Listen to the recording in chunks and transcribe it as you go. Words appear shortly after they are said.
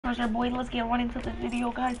blockbuster, boy. Let's get right into the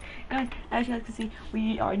video, guys. As you guys can see,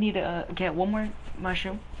 we need to get one more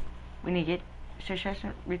mushroom. We need to get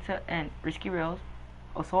Rita and Risky Rails,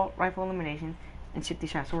 assault rifle eliminations, and shifty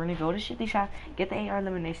shot. So we're gonna go to shifty shot, get the AR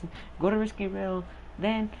elimination, go to Risky Rails.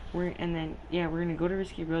 Then we're gonna go to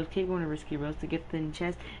Risky Rails, keep going to Risky Rails to get the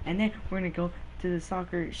chest, and then we're gonna go to the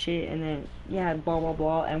soccer shit, and then blah blah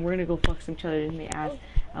blah, and we're gonna go fuck some each other in the ass.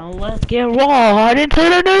 Let's get right into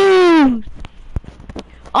the news.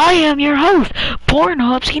 I am your host,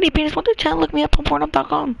 Pornhub Skinny Penis. Want to chat? Look me up on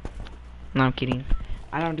Pornhub.com. No, I'm kidding.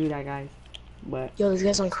 I don't do that, guys. But yo, this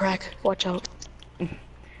guy's on crack. Watch out. I'm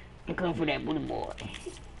coming for that booty boy.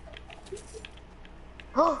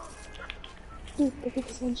 Oh. Dude, I think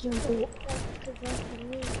it's engine on board.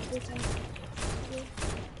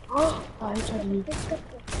 Oh, I tried to move.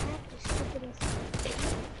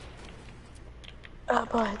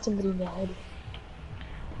 But I hit somebody in the head.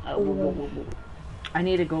 I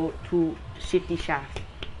need to go to Shifty Shaft.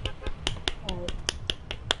 Alright.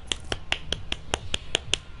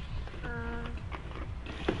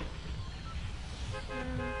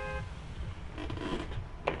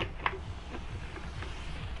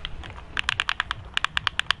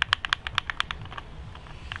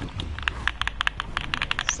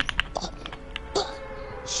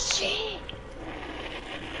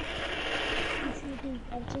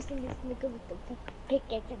 I'm just in this nigga with the fucking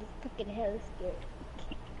pickaxe and it's fucking hell scared.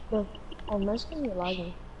 Bro, on my screen you're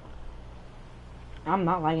lagging. I'm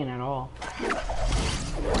not lagging at all.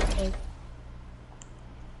 Okay.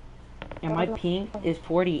 And my ping is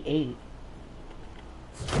 48.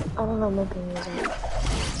 I don't know, my ping is on.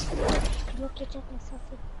 Can you catch up myself?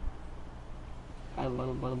 I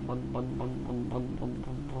love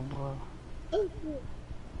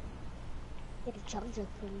Get a challenge up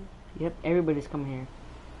for me. Yep, everybody's coming here,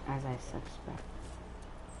 as I suspect.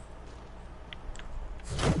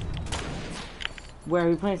 Where are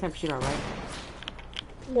we playing Sniper Shootout, right?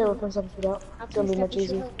 Yeah, we're playing something out. It's gonna be much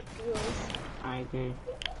easier. I agree.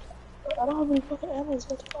 I don't have any fucking ammo. It's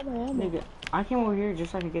got to find my ammo. Nigga, I came over here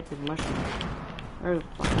just so I could get this mushroom. Where the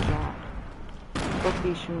fuck is that? Fuck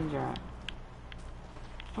these shrooms at?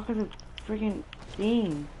 Fuck is the freaking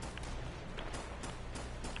thing?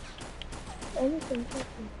 Anything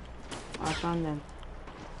fucking. I found them.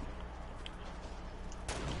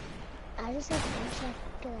 I just have one shot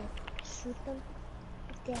to like shoot them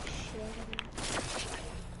if they have shit on them.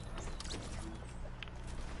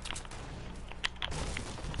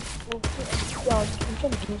 Yo, I'm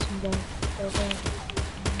trying to do some down.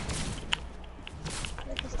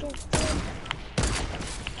 Look, it's still.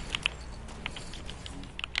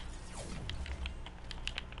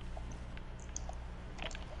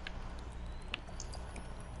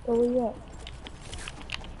 Where you at?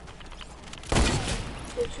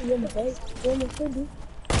 You in the base. You're in the field, dude.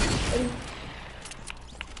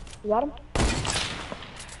 You got him?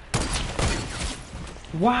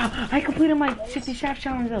 Wow, I completed my 60 shaft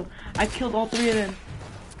challenge though. I killed all 3 of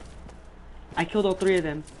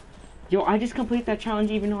them. Yo, I just completed that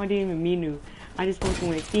challenge even though I didn't even mean to. I just fucking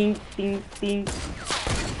went ding, ding, ding. Just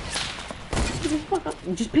fuck up.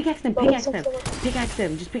 Just pickaxe them,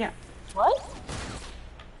 just pickaxe. What?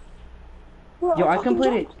 Yo,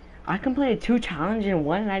 I completed 2 challenges in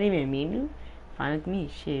one and I didn't even mean to. Fine with me,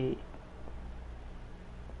 shit.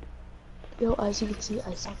 Yo, as you can see,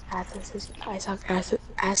 I suck ass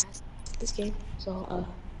this game. So,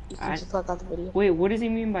 you can just click out the video. Wait, what does he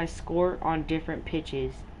mean by score on different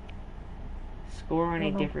pitches? Score on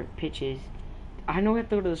different pitches. I know we have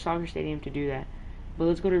to go to the soccer stadium to do that. But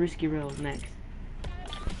let's go to Risky Rails next.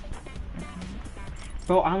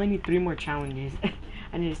 Bro, I only need 3 more challenges.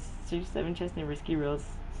 I need 7 chests and Risky Rails.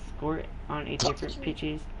 Score on a different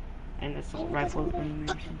pitches. And assault rifle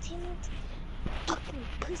elimination. Fucking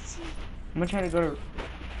pussy. I'm gonna try to go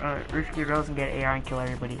to Risky Rails and get AR and kill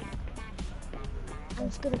everybody. I'm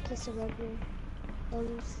just gonna kiss a regular. I'll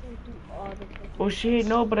just do all the kills. Oh shit,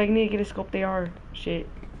 no, but I need to get a scoped AR. Shit,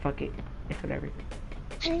 fuck it. It's whatever.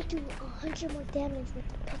 I need to do 100 more damage with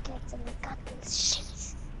the pickaxe and I got this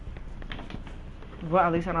shit. Well,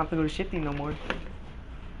 at least I don't have to go to Shifty no more.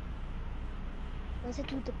 Once I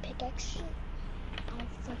do the pickaxe shit, I'll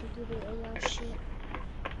fucking do the AR shit.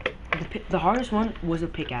 The hardest one was a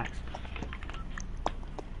pickaxe.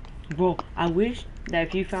 Bro, I wish that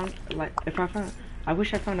if you found, I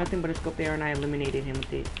wish I found nothing but a scope there and I eliminated him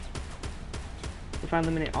with it. If I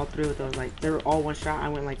eliminate all 3 of those, like, they were all one shot, I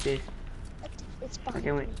went like this. It's like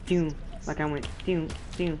I went, doom, and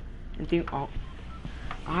doom, oh.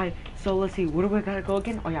 Alright, so let's see, where do I gotta go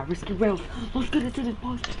again? Oh yeah, Risky Rails. Let's get into this,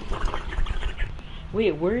 boys.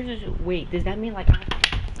 Wait, where is this? Wait, does that mean like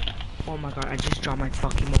Oh my god, I just dropped my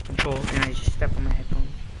fucking remote control and I just stepped on my headphone.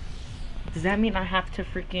 Does that mean I have to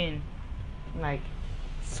freaking, like,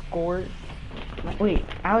 score? Like, wait,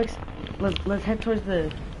 Alex, let's head towards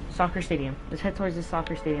the soccer stadium. Let's head towards the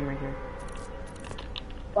soccer stadium right here.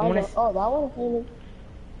 Oh, that one.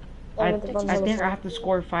 I think I have to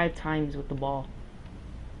score 5 times with the ball.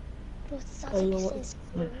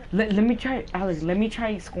 Let me try, Alex. Let me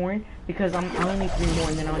try scoring because I only need 3 more,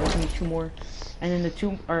 and then I'll just need 2 more, and then the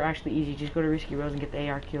 2 are actually easy. Just go to risky roads and get the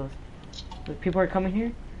AR kills. But people are coming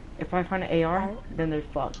here. If I find an AR, then they're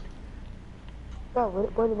fucked. Bro,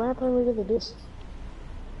 when are we gonna do this?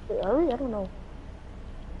 Wait, are we? I don't know.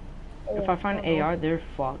 If I find an AR, they're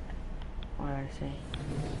fucked. What did I say?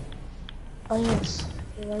 Oh yes.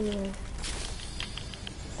 Yeah.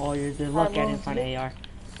 Oh, they're lucky I didn't find an AR.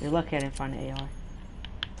 They're lucky I didn't find an AR. Am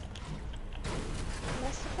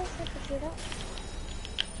I supposed to shoot up?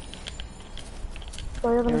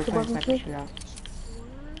 Bro, you have an They were extra playing gun sniper for me? shootout.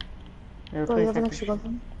 They were Bro, you playing have an sniper extra gun for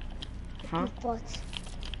me? Huh? What?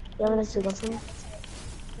 You have an extra gun for me?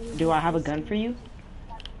 Do I have a gun for you?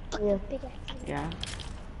 Yeah. Big axe. Yeah.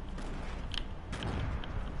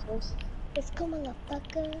 Let's go,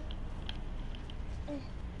 motherfucker.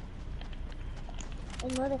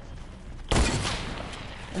 Another.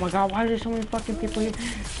 Oh my god, why are there so many fucking people here?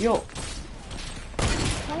 Yo.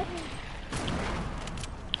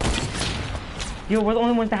 Yo, we're the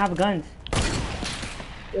only ones that have guns.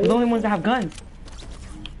 We're the only ones that have guns.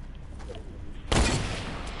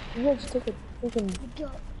 You guys take a freaking... Yo.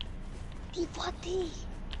 T40.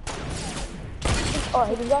 Oh,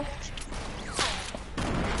 hit his ass.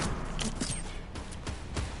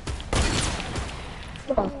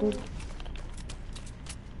 Oh, dude.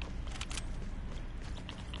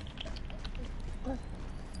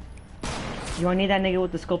 Yo, I need that nigga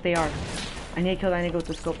with the scope AR. I need to kill that nigga with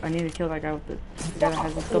the scope. I need to kill that guy with the guy that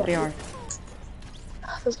has the scope AR.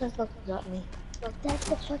 This guy fucking got me. That's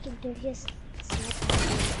the fucking dirtiest sniper.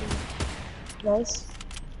 Nice.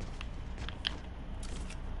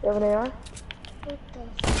 You have an AR? What the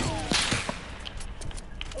fuck?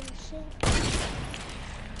 Oh shit.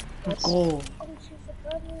 Let's go. Oh shit,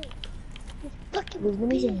 forgot me. You fucking There's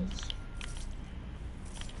many bitch. games.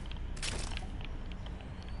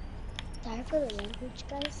 Sorry for the language,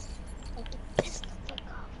 guys. I get pissed the fuck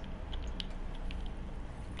off.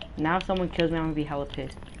 Now if someone kills me, I'm gonna be hella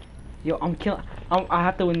pissed. Yo, I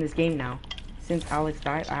have to win this game now. Since Alex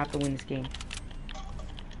died, I have to win this game.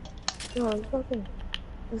 Yo, it's fucking...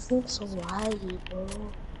 This thing's so laggy, bro.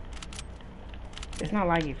 It's not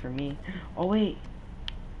laggy for me. Oh wait.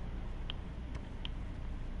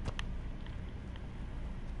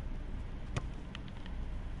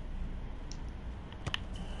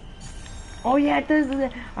 Oh yeah, it does. I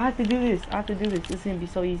have to do this. I have to do this. This is gonna be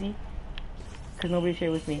so easy. Cause nobody's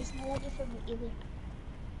here with me. It's not laggy for me either.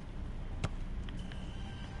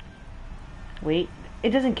 Wait, it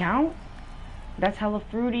doesn't count? That's hella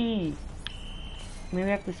fruity. Maybe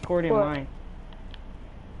I have to score it in What? mine.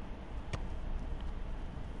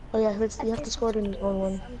 Oh yeah, you have to score it in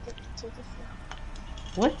one. I'm good to this now.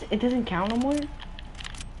 What? It doesn't count no more?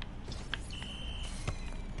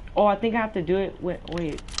 Oh, I think I have to do it.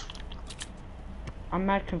 Wait. I'm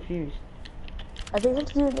mad confused. I think you have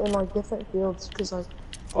to do it in like different fields, cause like.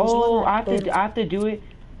 Oh, I have to do it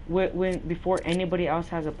before anybody else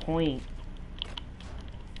has a point.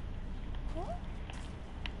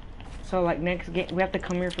 So like next game, we have to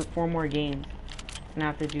come here for 4 more games, and I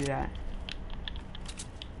have to do that.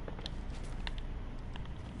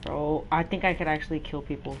 Bro, I think I could actually kill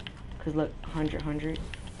people. Cause look, 100.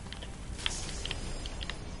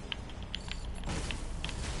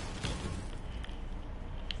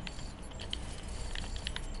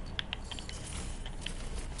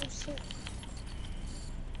 Oh shit.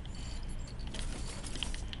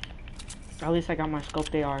 At least I got my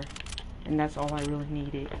scoped AR, and that's all I really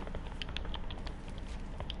needed.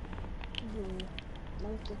 No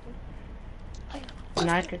different.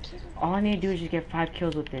 Now all I need to do is just get 5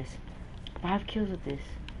 kills with this. 5 kills with this.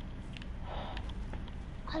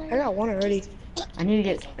 I got one already. I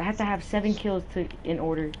have to have 7 kills in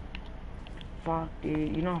order. Fuck,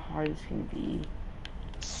 dude. You know how hard this is gonna be.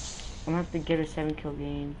 I'm gonna have to get a 7 kill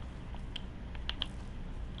game.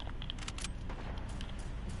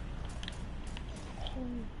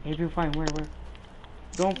 Hey, people fighting. Where?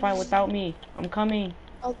 Don't fight without me. I'm coming.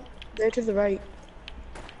 Oh, they're to the right.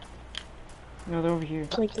 No, they're over here.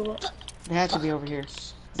 Like the They have to be over here.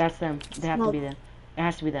 That's them. They have to be them. It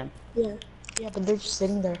has to be them. Yeah, but they're just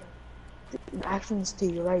sitting there. The action's to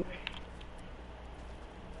your right.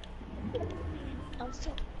 I'm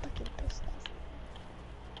so fucking pissed off.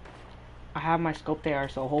 I have my scope there,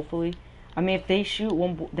 so hopefully, I mean, if they shoot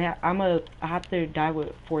one, I have to die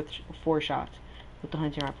with four shots with the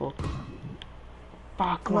hunting rifle.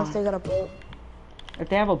 Fuck, come Unless they on. got a bolt. If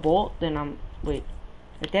they have a bolt, then wait.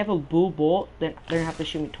 If they have a blue bolt, then they're gonna have to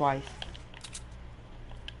shoot me twice.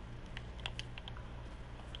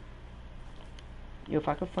 Yo, if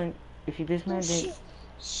I could find, if you this man Oh, did.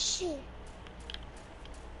 shit.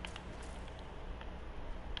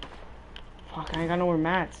 Fuck, I ain't got no more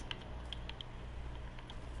mats.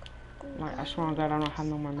 Like, I swear on God, I don't have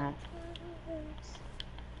no more mats.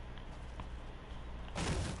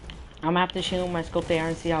 I'm gonna have to shoot my scope there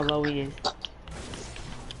and see how low he is.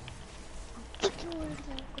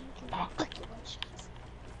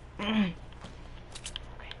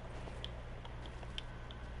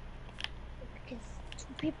 Because two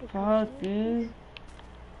people. Fuck, dude.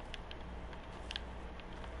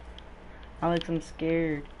 Alex, I'm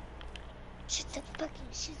scared. Shit the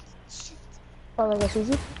fucking shit. Oh, like a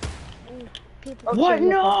Suzy? People. What? shit,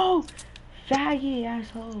 No! Faggy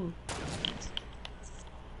asshole.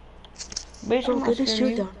 Bitch, I'm Oh, not get this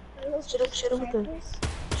scared shoot of down. you.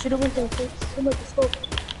 Shoot him with the scope.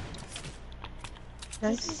 This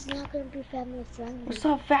Nice. is not gonna be family friendly. What's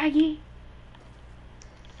up, faggy?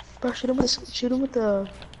 Bro, shoot him with the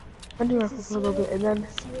hunting rifle for a little bit, and then.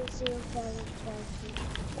 Zero family friendly.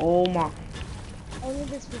 Oh my. Only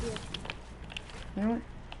this video. You know what?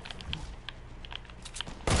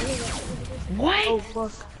 Only What? Oh,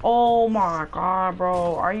 fuck. Oh my God,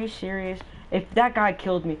 bro. Are you serious? If that guy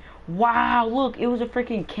killed me. Wow, look, it was a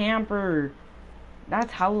freaking camper.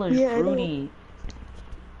 That's hella Yeah, I know. fruity.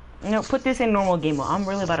 You know, put this in normal game mode. I'm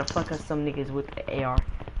really about to fuck up some niggas with the AR.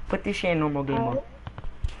 Put this shit in normal game mode.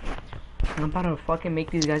 I'm about to fucking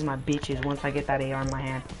make these guys my bitches once I get that AR in my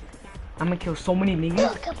hand. I'm gonna kill so many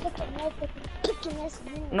niggas.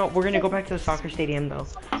 No, we're gonna go back to the soccer stadium though.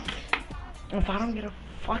 If I don't get a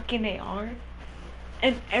fucking AR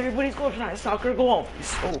and everybody's going to that soccer goal, I'll be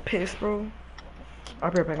so pissed, bro.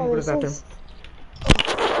 I'll be right back. I'm gonna go to the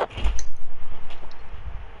bathroom.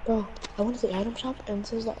 Bro, I went to the item shop and it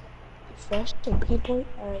says that Fresh and P-Point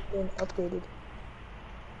are being updated.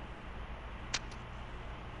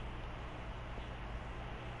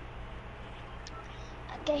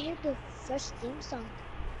 I can hear the first theme song.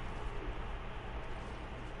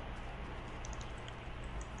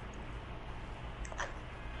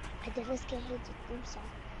 I just can hear the theme song.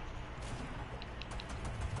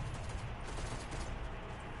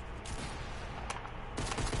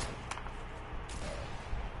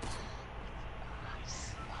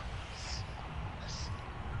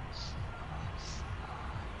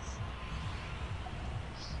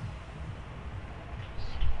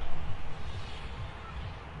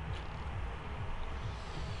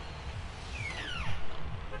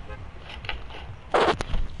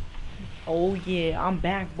 Oh yeah, I'm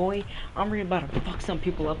back, boy. I'm really about to fuck some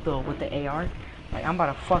people up though with the AR. Like I'm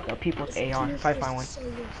about to fuck up people with the AR if I find one.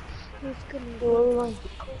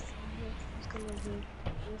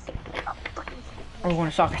 Or we're going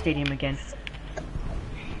to soccer stadium again.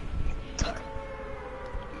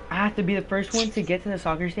 I have to be the first one to get to the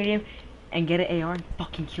soccer stadium and get an AR and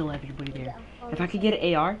fucking kill everybody there. If I could get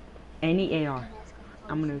an AR, any AR,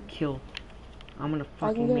 I'm gonna kill. I'm gonna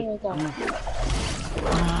fucking make.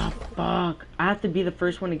 Ah, fuck. I have to be the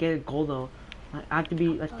first one to get a goal though. I have to be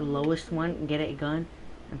like the lowest one and get a gun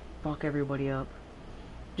and fuck everybody up.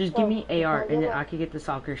 Just give me AR and then I can get the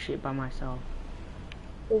soccer shit by myself.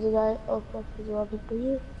 There's a guy, oh fuck, there's a lot of people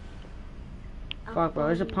here. Fuck, bro,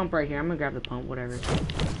 there's a pump right here. I'm gonna grab the pump, whatever.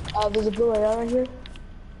 There's a blue AR right here.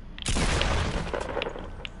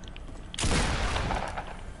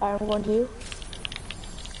 I'm going to you.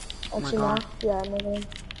 Oh my Actually, now, God. yeah, I'm going.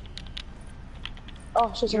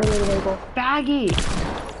 Oh, shit, somebody made a label. Baggy!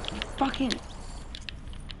 Fucking.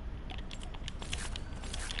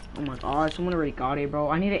 Oh my God, someone already got it, bro.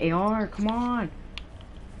 I need an AR, come on.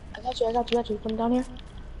 I got you. Come down here.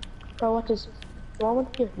 Bro, watch this. You want one?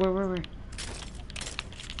 Here. Where?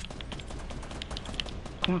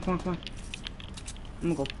 Come on. I'm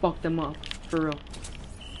gonna go fuck them up, for real.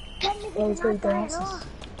 Oh, he's going to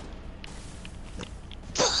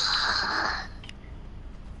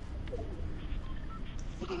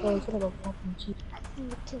Oh, he's gonna go fucking cheap. Me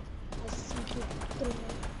too. I see people 3 more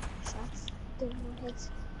shots, 3 more hits,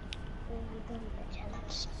 and we're done with the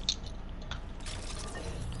challenge.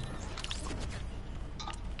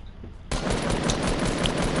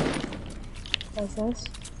 Nice.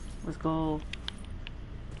 Let's go.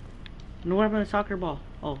 No, what about a soccer ball?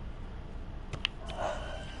 Oh.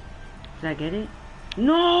 Did I get it?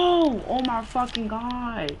 No! Oh my fucking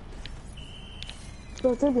God.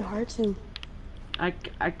 Bro, it's gonna be hard to. I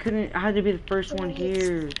couldn't. I had to be the first one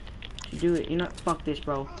here to do it. You know, fuck this,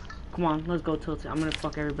 bro. Come on, let's go tilt it. I'm gonna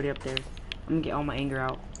fuck everybody up there. I'm gonna get all my anger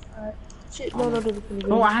out. Alright. Shit, no.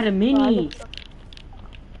 Oh, I had a mini.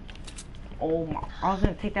 Oh my! I was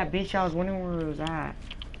gonna take that bitch. I was wondering where it was at.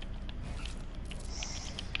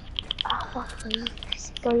 Ah, fuck me.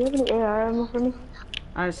 Bro, you have any AR ammo for me?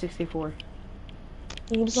 I had 64.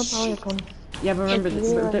 You need some power gun. Yeah, but remember,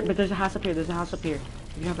 but there's a house up here. There's a house up here.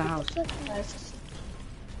 You have the house.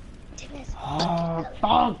 Oh,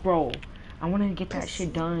 fuck, bro. I want to get that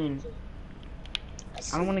shit done.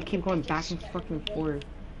 I don't want to keep going back and fucking forth.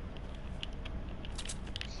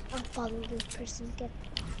 I'm following this person. I'm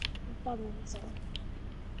following someone.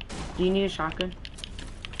 Do you need a shotgun?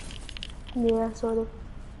 Yeah, sort of.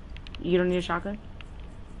 You don't need a shotgun?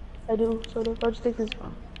 I do, sort of. I'll just take this.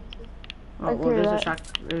 Oh, well, there's a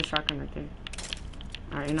shotgun right there.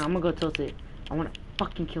 Alright, you know, I'm gonna go tilt it. I want to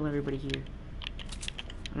fucking kill everybody here.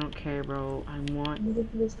 I don't care, bro. I want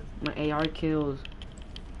my AR kills.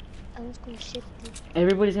 I was gonna shift it.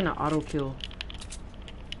 Everybody's gonna auto kill.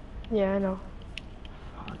 Yeah, I know.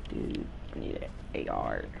 Fuck, dude. I need an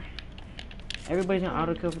AR. Everybody's gonna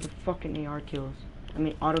auto kill for the fucking AR kills. I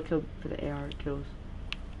mean, auto kill for the AR kills.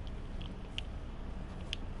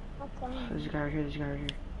 There's a guy right here. There's a guy right here.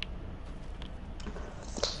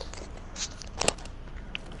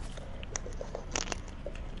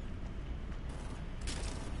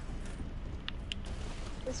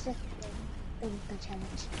 Let's just win the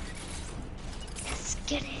challenge. Let's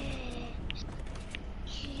get it.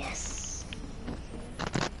 Yes.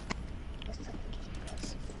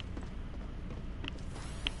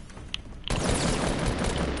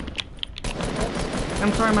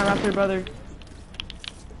 I'm sorry, my raptor brother.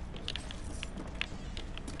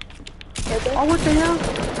 Oh, what the hell?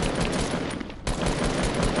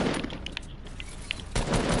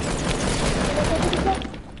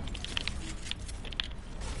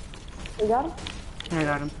 You got him? I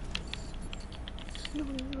got him.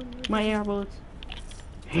 My air bullets.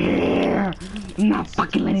 Here. I'm not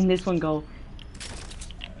fucking letting this one go.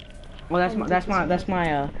 Well, that's my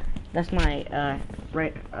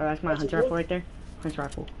hunter rifle right there. Hunter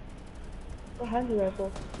rifle. What hunter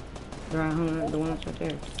rifle? The one that's right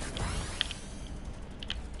there.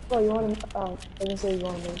 Oh, you want him? Oh, I didn't say you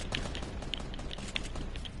want him.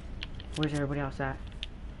 Where's everybody else at?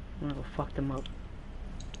 I'm gonna go fuck them up.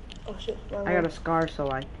 Oh shit. I got a scar, so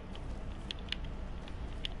like.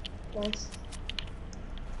 Nice.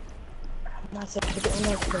 I'm not saying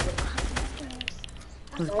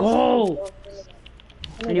Let's go!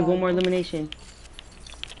 I need one more elimination.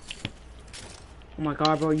 Oh my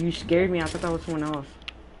god, bro, you scared me. I thought that was someone else.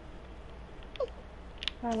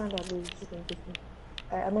 I'm not gonna lose.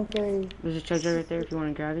 Alright, I'm gonna carry. There's a charger right there if you want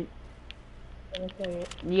to grab it. I'm gonna carry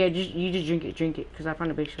it. Yeah, you just drink it, because I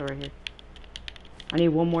found a big shell right here. I need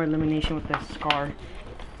one more elimination with that scar.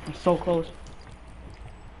 I'm so close.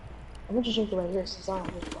 I'm gonna just drink it right here since I don't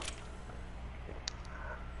have one.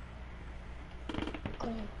 Go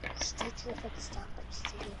ahead. Stay to the fucking stop.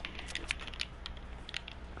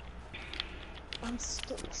 I'm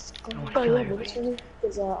still going. Oh yeah, but this one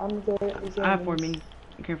is I'm good. I have 4 minis.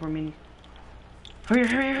 I carry 4 minis.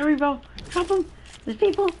 Hurry, bro! Stop them! There's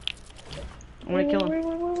people! I wanna kill them.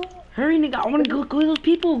 Hurry, nigga! I wanna go those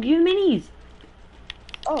people! Give me minis!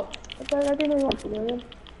 Oh, I didn't know you wanted to go in.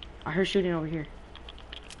 I heard shooting over here.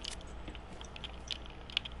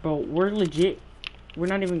 Bro, we're legit. We're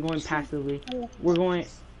not even going passively. We're going.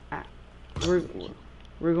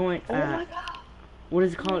 We're going. What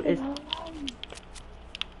is it called? It's.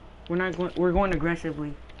 We're not going. We're going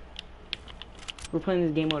aggressively. We're playing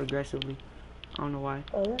this game mode aggressively. I don't know why.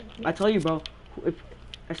 I tell you, bro.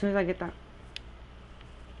 As soon as I get that.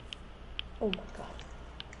 Oh my god.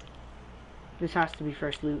 This has to be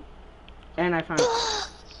first loot. And I found it.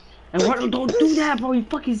 And what? Don't do that, bro. You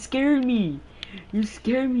fucking scared me. You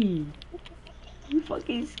scared me. You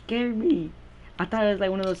fucking scared me. I thought it was like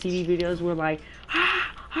one of those TV videos where like, and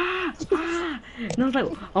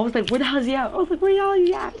I was like, where the hell is he at? I was like, where the hell is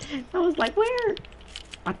he at? And I was like, where?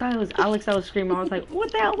 I thought it was Alex that was screaming. I was like,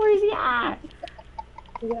 what the hell? Where is he at?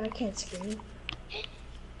 Yeah, I can't scream.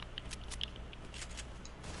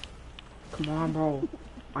 Come on, bro.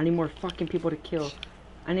 I need more fucking people to kill.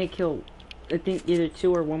 I need to kill, I think either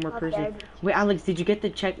 2 or 1 more person. Wait, Alex, did you get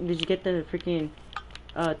the freaking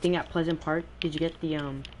thing at Pleasant Park? Did you get the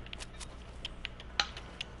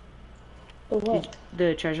The what?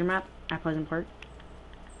 The treasure map at Pleasant Park?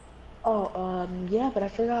 Oh, yeah, but I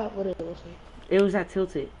forgot what it was. It was at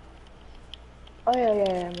Tilted. Oh yeah,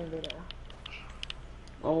 I remember that.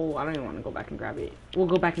 Oh, I don't even want to go back and grab it. We'll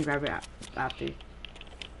go back and grab it after.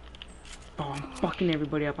 Oh, I'm fucking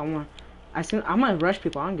everybody up. I'm gonna rush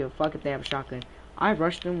people. I don't give a fuck if they have a shotgun. I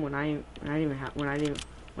rushed them when I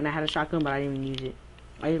had a shotgun, but I didn't even use it.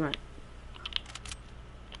 I used my.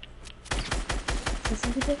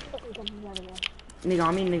 Nigga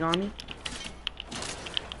on me, nigga on me.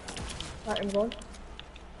 Alright, I'm going.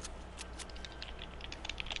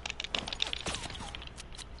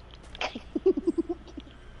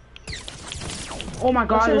 Oh my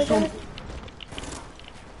god, there's so.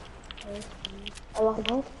 I lost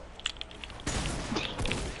health.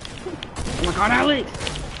 Oh my god, Alex!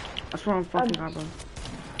 That's what I'm fucking got, bro.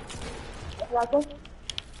 Last one.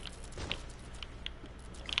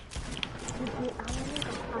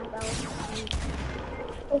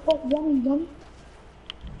 Oh fuck, yummy.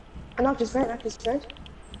 I knocked his friend, Should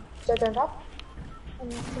I turn top?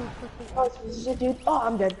 Oh, it's a dude. Oh,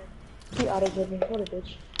 I'm dead. He auto-killed me. What a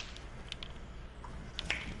bitch.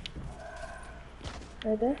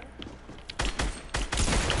 Right there.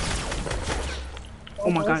 Oh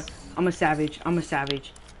my god, I'm a savage. I'm a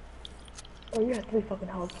savage. Oh, you have 3 fucking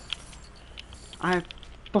health. I have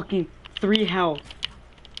fucking 3 health.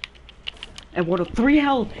 And what a 3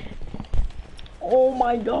 health! Oh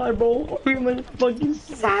my god, bro. I'm a fucking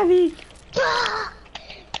savage.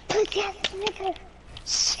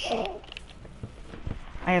 Shit.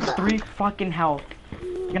 I have 3 fucking health.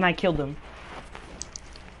 And I killed him.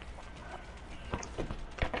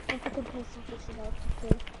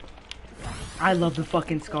 I love the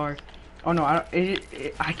fucking scar. Oh no, I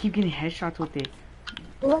keep getting headshots with it.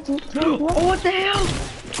 Oh, what the hell?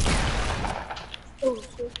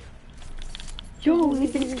 Yo,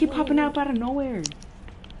 these things keep popping up out of nowhere.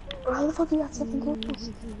 How the fuck you got 7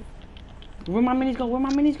 kills? Where my minis go? Where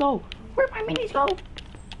my minis go? Where my minis go?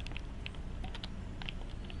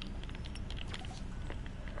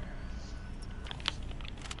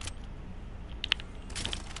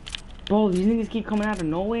 Bro, these niggas keep coming out of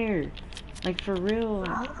nowhere. Like, for real.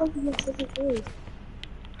 How the fuck you got 7 kills?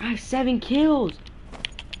 I have 7 kills.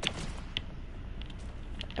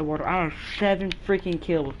 Eduardo, I have 7 freaking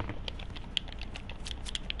kills.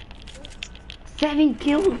 7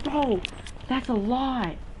 kills, bro. That's a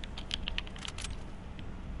lot.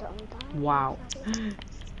 Wow.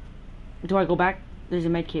 Do I go back? There's a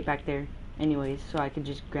med kit back there. Anyways, so I can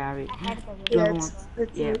just grab it.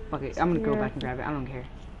 Yeah, fuck it. I'm gonna go back and grab it. I don't care.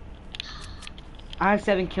 I have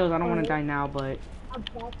 7 kills. I don't want to die now, but. I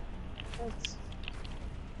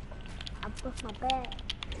broke my back.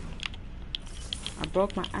 I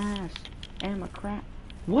broke my ass and my crap.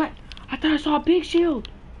 What? I thought I saw a big shield.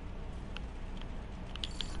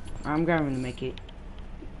 I'm grabbing to make it.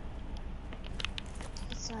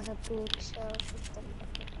 It's not a big show. It's the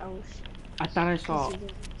ocean. I thought I saw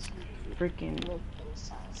freaking.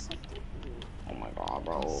 Oh my god,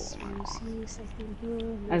 bro. Oh my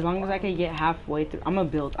god. As long as I can get halfway through, I'm gonna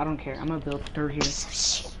build. I don't care. I'm gonna build through here.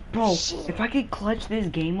 Bro, if I could clutch this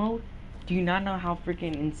game mode, do you not know how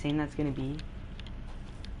freaking insane that's gonna be?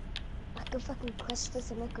 I could fucking clutch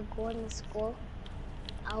this and make a goal in the score.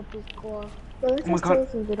 I'll be goal. Oh my god,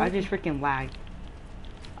 I just freaking lagged.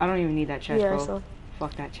 I don't even need that chest, bro. So.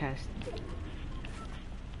 Fuck that chest.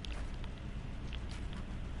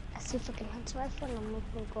 I see fucking hunter rifle and I'm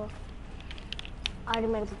making a goal. I already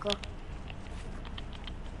made a goal.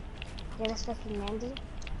 Yeah, that's fucking Mandy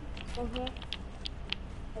in here.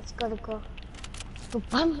 Let's go to go.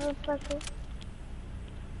 Goodbye, motherfucker.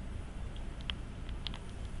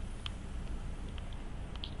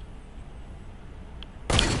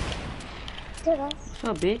 What's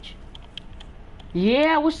up, bitch?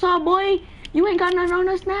 Yeah, what's up, boy? You ain't got nothing on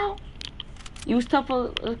us now? You was tough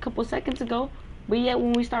a couple seconds ago, but yeah,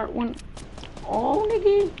 when we start oh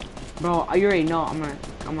nigga, bro, you already know I'm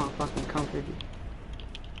gonna fucking comfort you.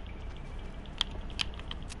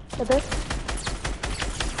 Okay.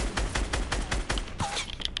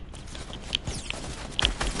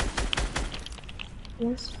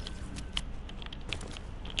 Yes.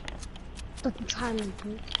 Fucking timing,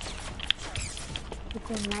 dude.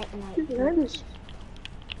 Because night. Nice.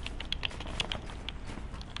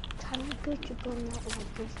 Timing, bitch, you go night,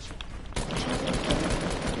 bitch.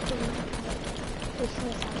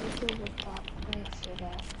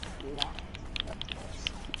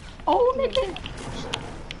 Oh nigga.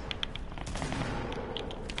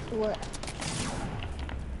 What?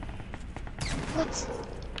 What?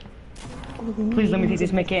 Please let me take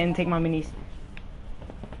this mech and take my minis.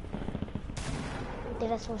 Okay,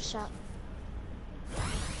 that's one shot.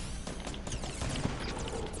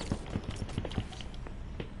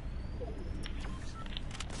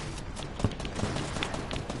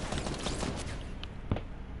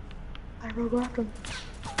 I rogue left him.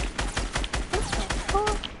 What the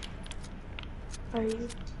fuck? Are you?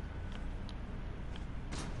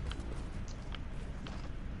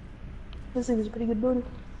 This thing is pretty good booty.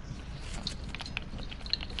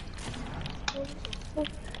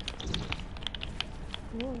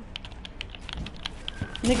 Mm.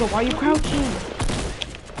 Nigga, why you crouching?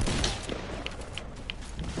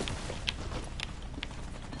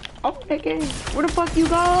 Oh, nigga, where the fuck you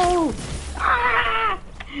go? Ah!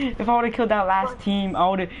 If I would've killed that last team, I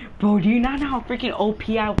would've. Bro, do you not know how freaking OP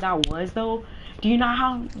that was, though? Do you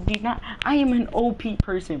not? I am an OP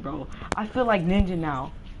person, bro. I feel like Ninja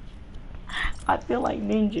now. I feel like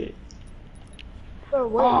Ninja. Bro,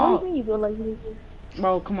 what Oh, do you mean you feel like me?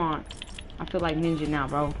 bro, come on. I feel like Ninja now,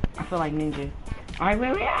 bro. I feel like Ninja. Alright,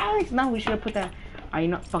 wait, Alex. No, we should have put that. Alright, you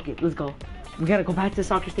know, fuck it. Let's go. We gotta go back to the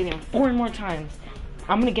soccer stadium 4 more times.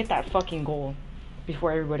 I'm gonna get that fucking goal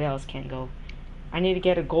before everybody else can go. I need to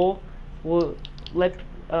get a goal. We'll let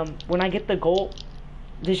when I get the goal,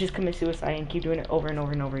 let's just commit suicide and keep doing it over and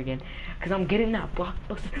over and over again. Cause I'm getting that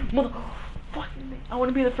blockbuster. I want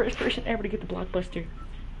to be the first person ever to get the blockbuster.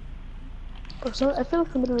 Bro, so I feel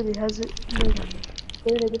like somebody already has it. Like,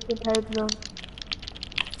 they're in a different time zone.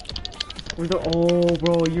 Oh,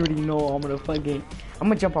 bro, you already know I'm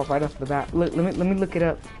gonna jump off right off the bat. Look, let me look it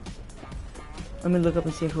up. Let me look up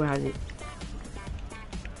and see who has it.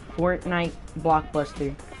 Fortnite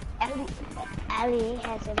blockbuster. Ali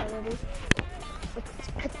has it already.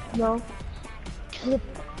 No.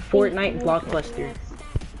 Fortnite blockbuster.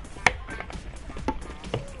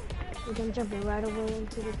 I'm jumping right away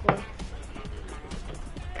into the goal.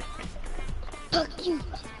 Fuck you!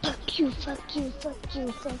 Fuck you! Fuck you! Fuck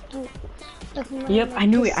you! Fuck you! Fuck you! Yep, I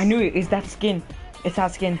knew it. It's that skin. It's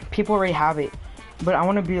that skin. People already have it, but I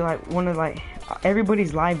want to be like one of like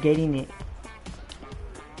everybody's live getting it.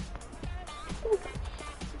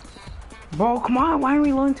 Bro, come on. Why are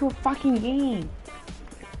we loading to a fucking game?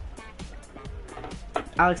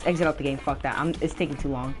 Alex, exit out the game. Fuck that. It's taking too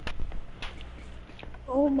long.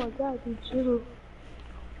 Oh my god, you chill.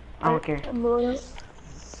 I don't care. I'm rolling.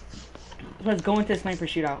 Let's go into sniper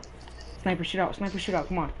shootout. Sniper shootout.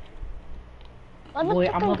 Come on. Why the Boy,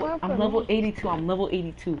 fuck I'm level 82. I'm level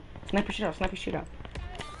 82. Sniper shootout.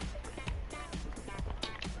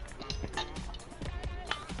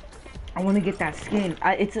 I want to get that skin.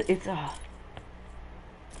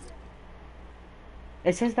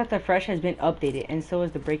 It says that the fresh has been updated, and so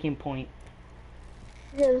is the breaking point.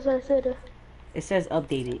 Yeah, that's what I said. It says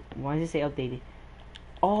updated. Why does it say updated?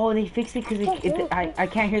 Oh, they fixed it because I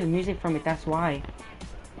can't hear the music from it. That's why.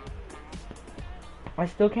 I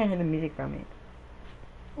still can't hear the music from it.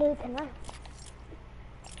 No, you cannot.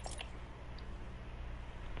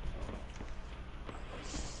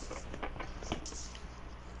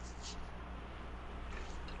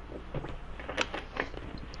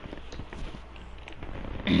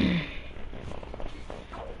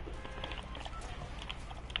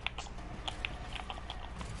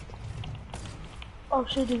 Oh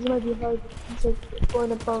shit, this might be hard. It's like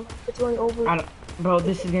going above. It's going over. Bro,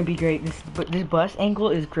 this is gonna be great. This bus angle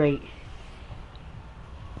is great.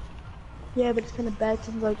 Yeah, but it's kind of bad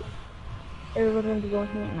since like everyone's gonna be going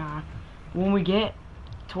here. Nah. When we get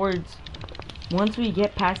once we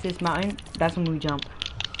get past this mountain, that's when we jump.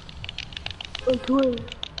 Like where?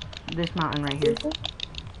 This mountain right here.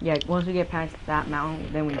 Yeah, once we get past that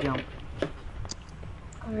mountain, then we jump.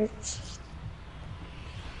 Alright.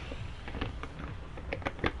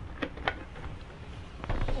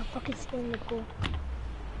 I'm fucking scared in the pool.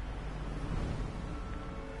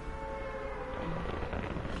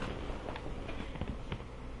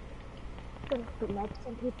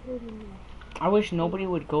 I wish nobody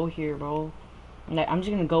would go here, bro. Like, I'm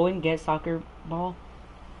just gonna go in, get soccer ball,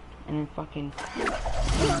 and then fucking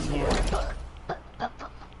yeah.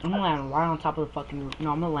 I'm gonna land right on top of the fucking roof.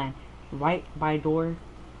 No, I'm gonna land right by door.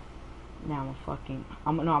 Now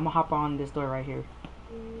I'm gonna hop on this door right here.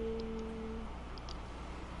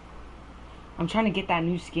 I'm trying to get that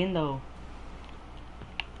new skin though.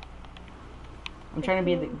 I'm trying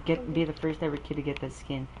to be the first ever kid to get that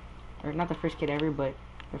skin, or not the first kid ever, but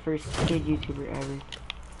the first kid YouTuber ever.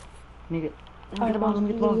 Let me get the ball. Let me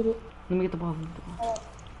get the ball. Let me get the ball.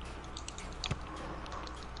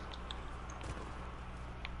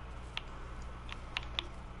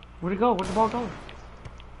 Where'd it go? Where'd the ball go?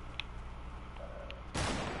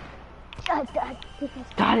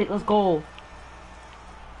 Got it. Let's go.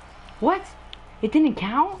 What? It didn't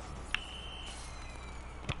count?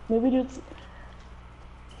 Maybe it's.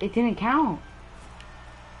 It didn't count.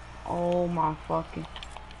 Oh my fucking.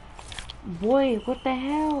 Boy, what the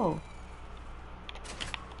hell?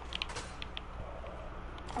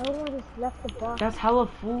 Everyone just left the box. That's hella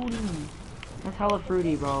fruity. That's hella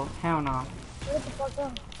fruity, bro. Hell no. Where the fuck go?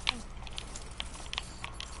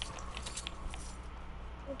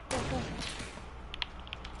 Where the fuck go?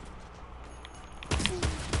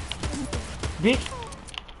 Bitch!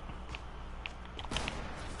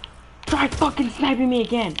 Try fucking sniping me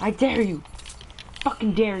again! I dare you!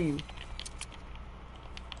 Fucking dare you!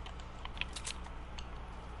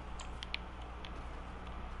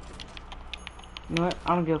 You know what?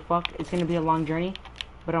 I don't give a fuck. It's gonna be a long journey,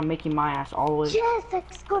 but I'm making my ass all the way. Yes, I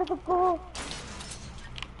scored the goal.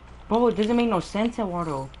 Bro, it doesn't make no sense,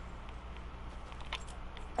 Eduardo.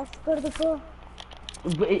 I scored the goal.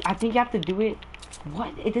 I think you have to do it.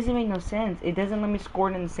 What? It doesn't make no sense. It doesn't let me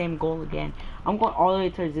score it in the same goal again. I'm going all the way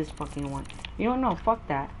towards this fucking one. You don't know. Fuck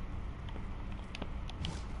that.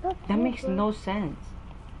 That makes no sense.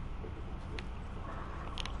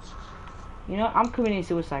 You know, I'm committing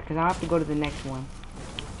suicide because I have to go to the next one.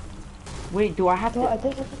 Wait, do I have No, to?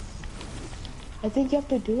 I think you have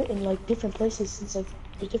to do it in like different places since like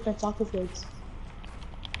there's different soccer fields.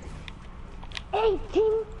 Hey,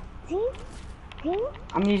 team.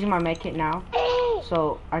 I'm using my med kit now, Hey,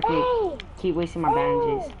 so I can keep wasting my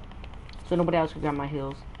bandages, so nobody else can grab my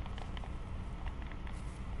heals.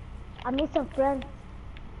 I made some friends.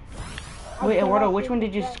 Wait, Eduardo, which one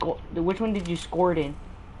did you score? Which one did you score it in?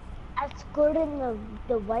 I scored in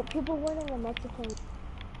the white people one and the Mexican.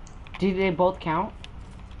 Did they both count?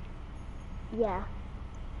 Yeah.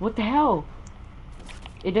 What the hell?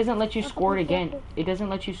 It doesn't let you score it again. It doesn't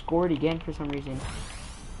let you score it again for some reason.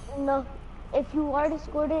 No, if you already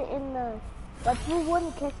scored it in the white people one,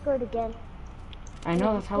 you can't score it again. I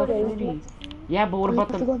know, that's hella fruity. Yeah, but what You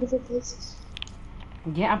about have to go the... different places.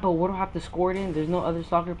 Yeah, but what do I have to score it in? There's no other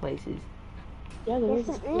soccer places. Yeah, there Yes,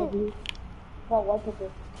 is. it Yeah, is. dude. Not white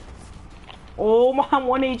people. Oh, I'm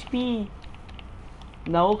 1 HP.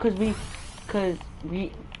 No,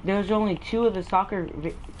 there's only 2 of the soccer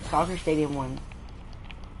stadium ones.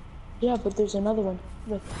 Yeah, but there's another one.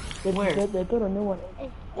 Look, Where? They built a new one.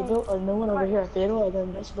 They built a new one over here at Fatal, and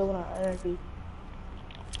then this building on Anarchy.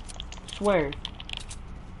 Swear.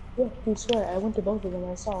 Yeah, dude, swear, I went to both of them.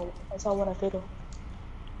 I saw one at Fatal.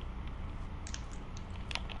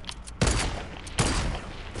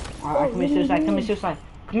 I commit suicide, commit suicide.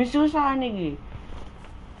 Commit suicide, nigga.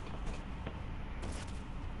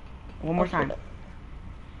 One more time.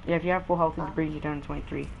 Yeah, if you have full health, it brings you down to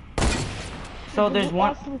 23. So there's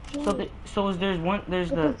one.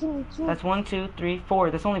 That's 1, 2, 3, 4.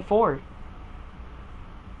 That's only 4.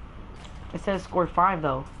 It says score 5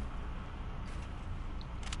 though.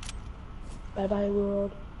 Bye bye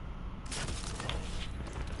world.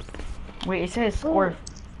 Wait, it says score.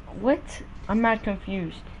 What? I'm mad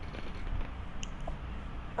confused.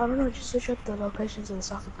 I don't know, just search up the locations of the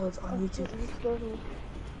soccer fields on YouTube.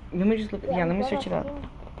 Let me just look. Yeah, let me search it up.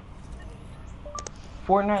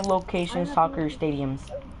 Fontnite location soccer stadiums.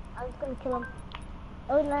 I was gonna kill him.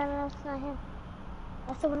 Oh, no, that's not him.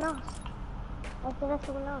 That's someone else. That's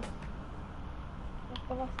someone else.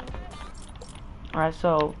 Alright,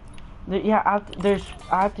 so yeah,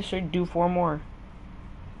 I have to do 4 more.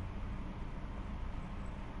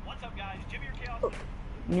 What's up, guys? Jimmy or Chaos?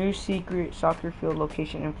 New secret soccer field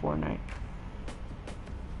location in Fontnite.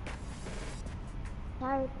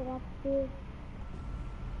 Sorry for that, dude.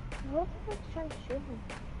 What the fuck's trying to shoot him?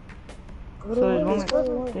 So there's one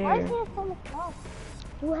Why right is he there. so much health?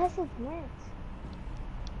 Who has his meds?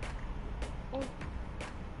 Oh.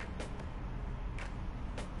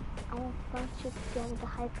 I want to punch you to get the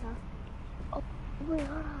hype now. Oh, wait,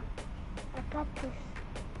 hold on. I got this.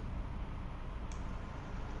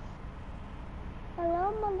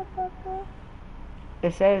 Hello, motherfucker.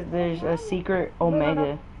 It says there's a secret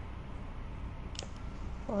Omega.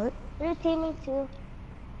 What? You're teaming too.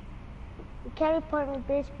 You can't report me,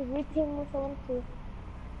 bitch, because you're teaming with someone too.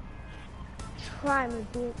 Try me,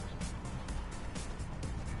 bitch.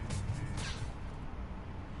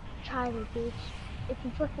 Try me, bitch. If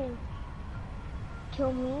you fucking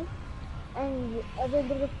kill me and your other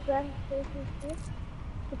little friend faces you,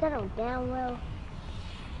 but I know damn well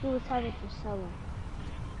you was having to sell him.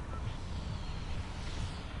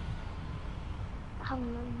 I'm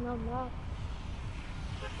no more.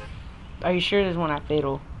 Are you sure there's one at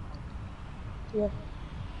Fatal? Yeah.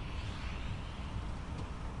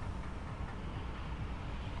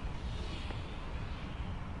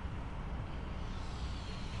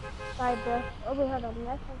 Sorry, bro. Oh, we had a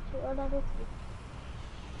mess on too. Oh, that is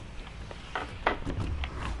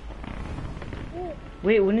it.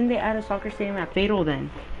 Wait, wouldn't they add a soccer stadium at Fatal then?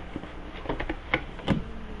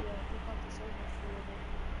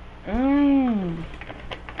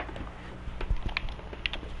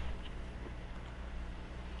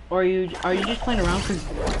 Or are you just playing around? Cause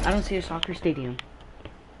I don't see a soccer stadium.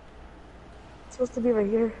 It's supposed to be right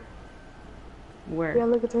here. Where? Yeah,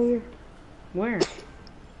 look, it's right here. Where?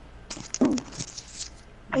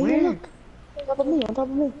 Hey, Where? look. On top of me, on top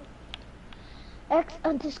of me.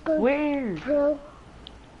 X_. Where? Pro.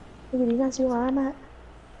 Nigga, do you not see where I'm at?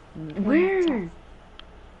 Where?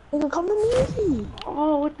 Nigga, come to me.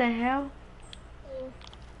 Oh, what the hell?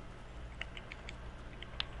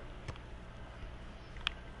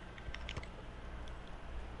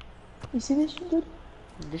 You see this shit, dude?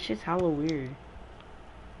 This shit's hella weird.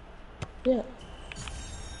 Yeah.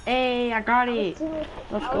 Hey, I got it.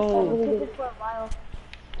 Let's go. Let me get Taking it. for a while.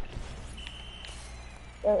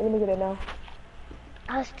 Yeah, let me get it now.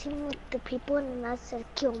 I was teaming with the people and I said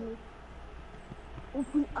kill me.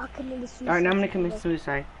 I committed suicide. Alright, now I'm gonna commit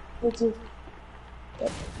suicide. Me too.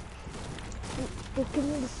 Yep. They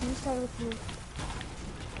committed suicide with me.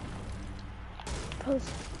 Post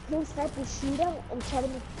sniper shootout and try to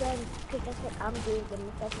make friends because that's what I'm doing and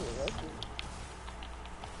it's actually working.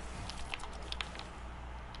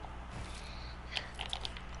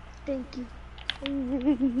 Thank you.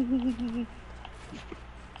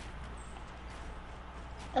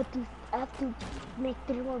 I have to make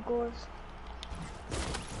 3 more goals.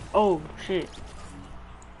 Oh shit.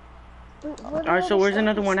 Wait, Alright, so where's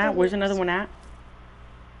another one at? Where's another one at?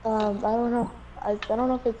 I don't know. I don't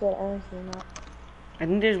know if it's at Ernest or not. I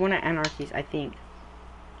think there's one at Anarchy's, I think.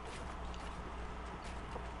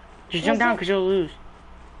 Just jump down, cause you'll lose.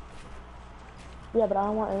 Yeah, but I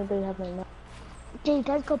don't want anybody having enough. Did you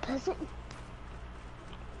guys go Pleasant?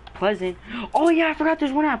 Pleasant. Oh yeah, I forgot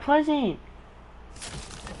there's one at Pleasant.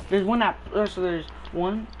 There's one at, so there's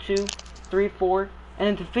 1, 2, 3, 4, and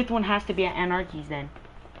then the 5th one has to be at Anarchy's then.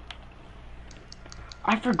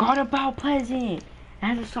 I forgot about Pleasant. It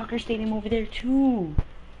has a soccer stadium over there too.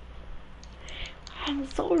 I'm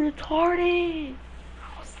so retarded.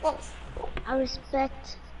 I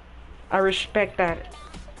respect that.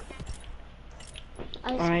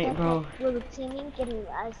 Alright, bro. Little singing, getting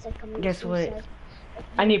I said coming. Guess what?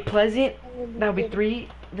 I need Pleasant. That'll be 3.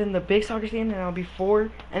 Then the big soccer stadium. Then that'll be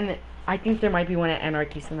 4. And then I think there might be one at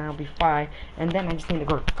Anarchy's. And that'll be 5. And then I just need to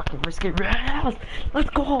go to fucking Risky Rails.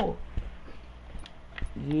 Let's go.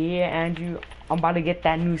 Yeah, Andrew. I'm about to get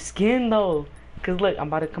that new skin though. Cause look, I'm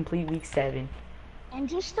about to complete week 7.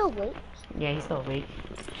 Andrew's still awake. Yeah, he's still awake.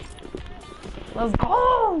 Let's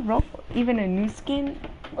go, bro. Even a new skin.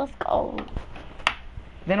 Let's go.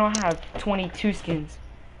 Then I'll have 22 skins.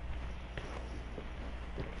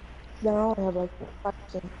 Then I only have like 5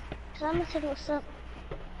 skins. Someone said what's up.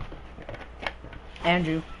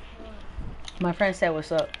 Andrew. My friend said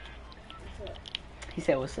what's up. He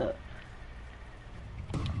said what's up.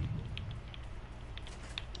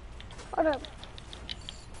 Hold up.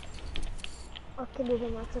 Okay,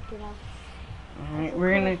 then I took it out. Alright,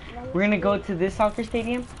 we're gonna go to this soccer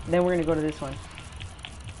stadium, then we're gonna go to this one.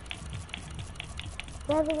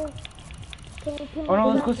 Devin, can you pin Oh no,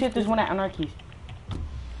 my let's go see if there's one at Anarchy's.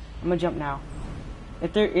 I'm gonna jump now.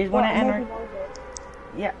 If there is one at Anarchy's,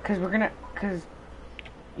 yeah, cause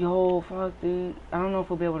yo, fuck, dude, I don't know if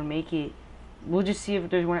we'll be able to make it. We'll just see if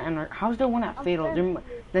there's one at Anarchy's. How's there one at Fatal?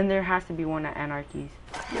 Then there has to be one at Anarchy's.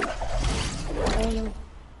 I don't know.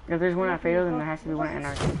 If there's one at Fatal, then there has to be one at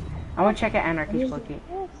Anarchy's. I wanna check at Anarchy's, fuck it.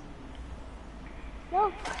 Yes.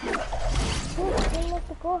 No. Yes, then let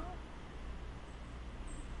the go.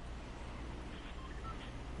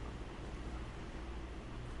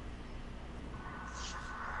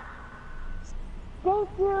 Thank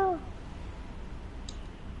you.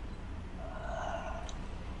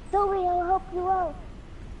 Zoe, I'll help you out.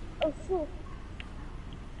 Oh shit.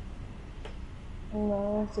 No, I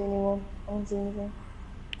don't see anyone. I don't see anything.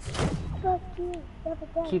 Fuck you.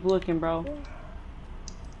 Keep looking, bro.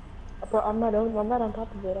 Bro, I'm not on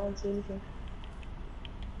top of it. I don't see anything.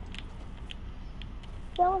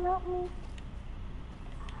 Don't help me.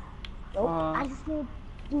 Nope. I just need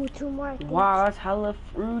to do 2 more things. Wow, that's hella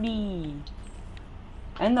fruity.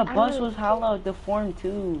 And the bus was hella deformed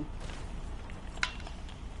too.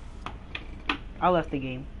 I left the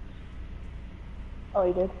game. Oh,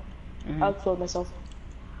 you did? Mm-hmm. I'll explode myself.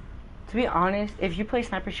 To be honest, if you play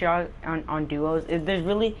Sniper Shot on duos, it's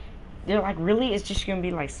just gonna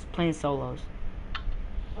be like playing solos.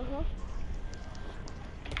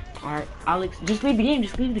 Alright, Alex, just leave the game.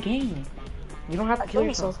 Just leave the game. You don't have to kill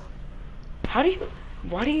yourself. Why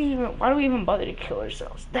do we even bother to kill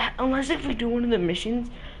ourselves? Unless if we do one of the missions,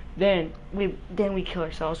 then we kill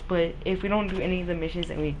ourselves. But if we don't do any of the missions,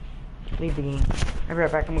 then we leave the game. I'll be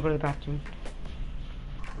right back. I'm gonna go to the bathroom.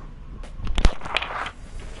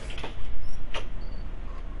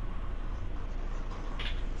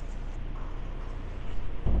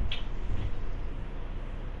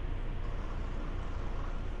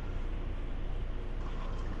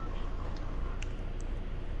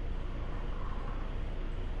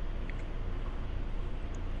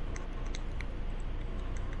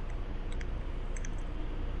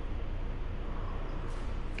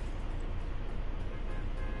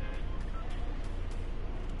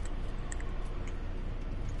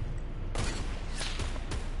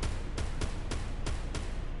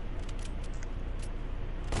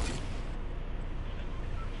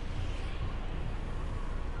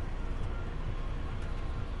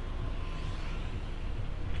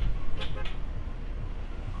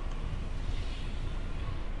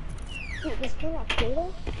 There's one at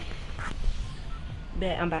Fatal.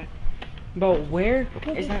 Bet, I'm back. Bro, where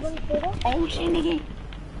is that? One Fatal. Oh shit, nigga.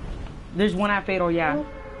 There's one at Fatal, yeah.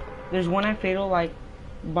 There's one at Fatal, like,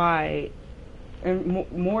 by, and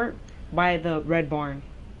more by the Red Barn.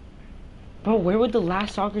 Bro, where would the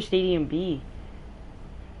last soccer stadium be?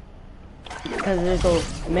 Because there's the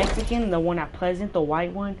Mexican, the one at Pleasant, the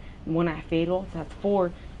white one, the one at Fatal. That's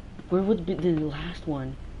 4. Where would be the last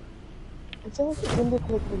one? It sounds like it's gonna be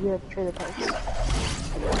quick to get trailer parks.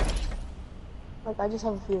 Like, I just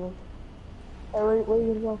have a feeling. Where are you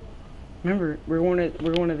gonna go? Remember, we're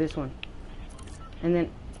going to this one. And then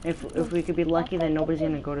if we could be lucky, then nobody's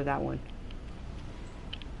gonna go to that one.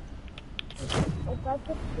 If I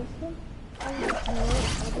get this one, I'm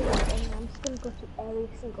just gonna go to every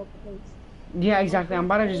single place. Yeah, exactly. I'm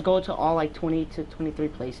about to just go to all like 20 to 23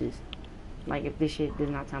 places. Like if this shit does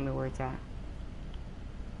not tell me where it's at.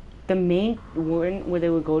 The main one where they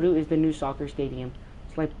would go to is the new soccer stadium.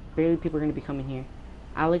 It's like barely people are gonna be coming here.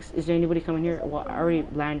 Alex, is there anybody coming here? Well, I already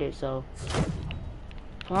landed, so.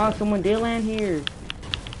 Fuck, someone did land here.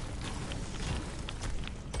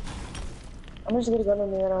 I'm just gonna go to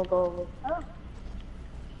me and I'll go over. Oh.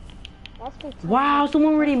 That's pretty tough. Wow,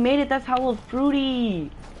 someone already made it. That's hella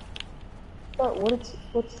fruity. But what's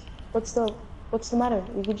the matter?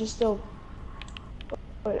 You could just still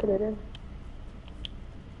put it in.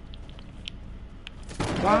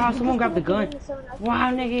 Wow, someone grabbed the gun.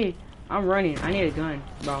 Wow, nigga. I'm running. I need a gun,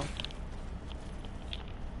 bro.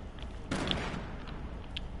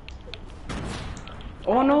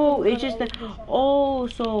 Oh no, it's just that. Oh,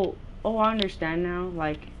 so. Oh, I understand now.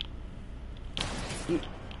 Like.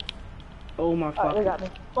 Oh my fuck. They got me.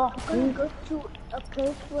 I'm gonna go to a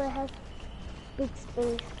place where it has big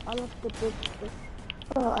space. I love the big space.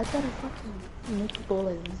 Bro, I gotta fucking make the goal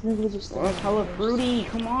in. This nigga just. Oh, it's hella fruity.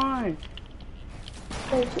 Come on.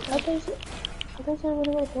 Wait, I thought you were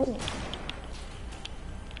gonna go to it.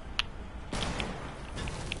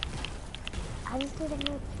 I just need a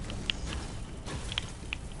minute.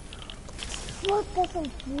 What? That's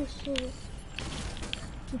some bullshit.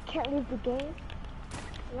 You can't leave the game.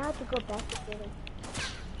 Now I have to go back to the game.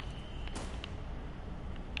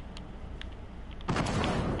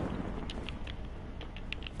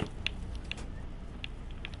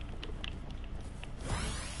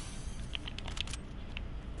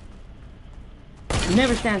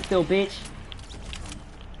 Never stand still, bitch.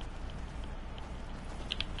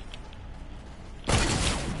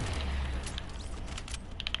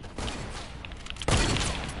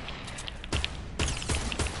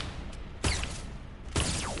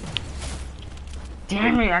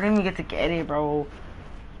 Damn it, I didn't even get to get it, bro.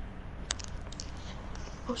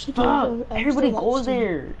 Oh shit, Fuck, everybody goes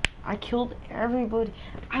there. I killed everybody.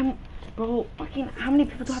 Bro, fucking, how many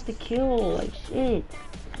people do I have to kill? Like, shit.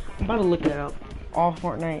 I'm about to look that up. All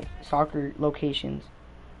Fortnite soccer locations.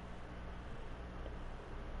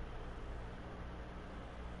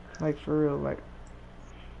 Like, for real, like.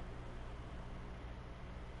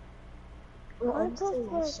 Well, I'm still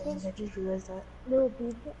watching. I just realized that. Little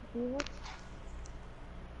Beaver.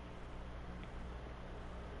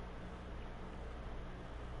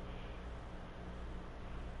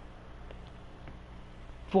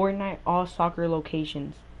 Fortnite all soccer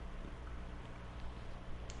locations.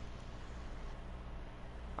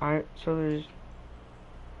 Alright, so there's.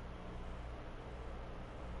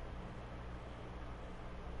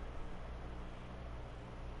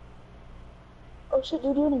 Oh shit,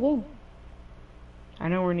 dude, you're in a game. I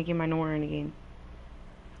know we're in a game, I know we're in a game.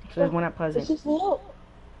 So there's one at It Pleasant. kicks me out.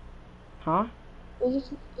 Huh? It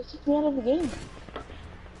kicked me out of the game.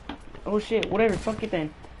 Oh shit, whatever, fuck it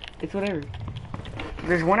then. It's whatever.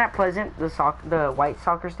 There's one at Pleasant, the white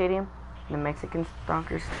soccer stadium. The Mexican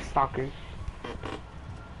soccer.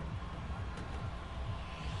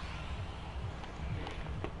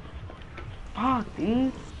 Fuck,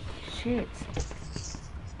 dude. Shit.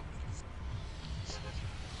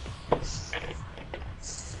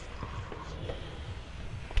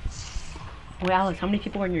 Wait, Alex, how many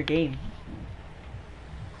people are in your game?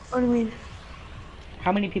 What do you mean?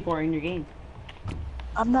 How many people are in your game?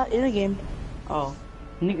 I'm not in a game. Oh.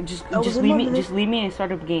 Just I was just in leave one me minute. just leave me and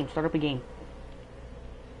start up a game. Start up a game.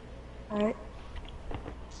 Alright.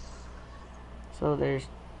 So there's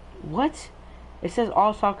what? It says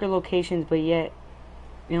all soccer locations, but yet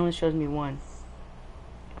it only shows me one.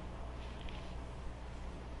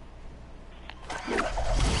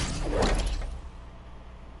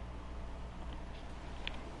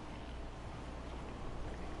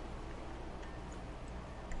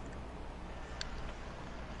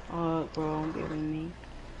 Oh, bro, I'm getting me.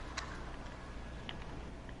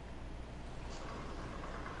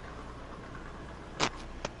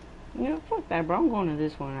 Yeah, fuck that, bro. I'm going to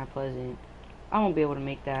this one at Pleasant. I won't be able to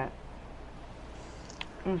make that.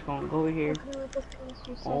 I'm just gonna go over here. Okay, look at this,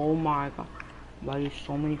 you said. Oh my god. Why do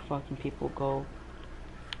so many fucking people go?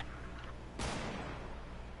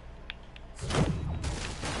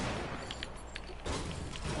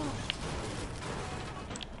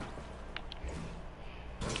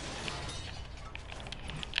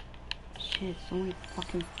 Shit, so many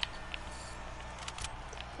fucking...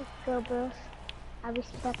 Let's go, bros. I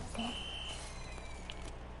respect that.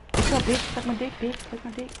 What's up, bitch? Suck my dick, bitch. Suck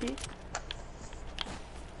my dick, bitch.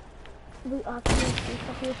 We are going to see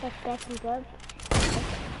if we respect that and go.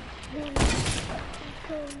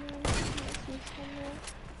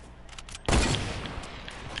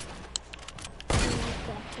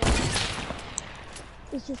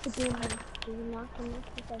 It's just a game. You're not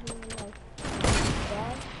connected with everyone like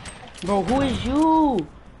that. Bro, who is you?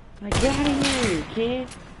 Like, get out of here, kid.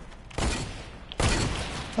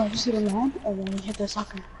 Bro, just hit a land and then you hit the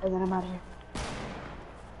soccer and then I'm out of here.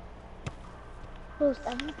 Host,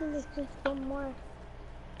 I think there's just one more.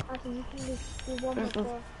 I think you can just do one more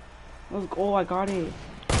goal. Let's go, I got it.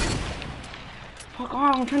 Fuck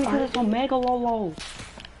off, I'm trying to get this on Mega Lolo.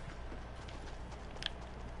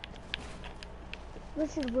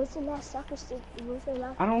 Listen, what's the last soccer stick? What's the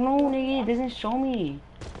last? I don't know, nigga. It doesn't show me.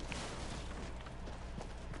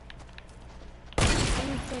 I'm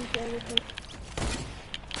gonna send you everything.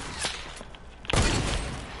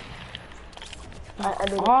 I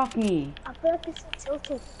did it. Off me. I feel like it's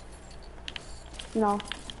tilted. No.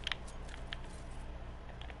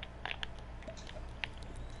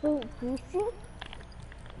 Wait, greasy?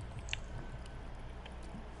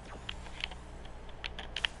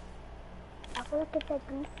 I feel like it's that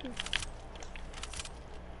greasy.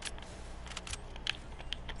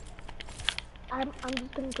 I'm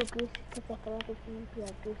just gonna go greasy because I feel like it's gonna be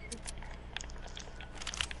like greasy.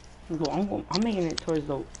 I'm making it towards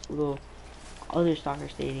the other soccer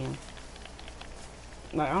stadium.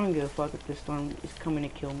 Like, I don't give a fuck if this storm is coming to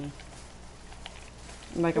kill me.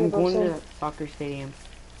 Like, I'm going to that soccer stadium,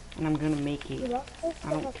 and I'm gonna make it. I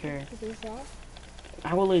don't care.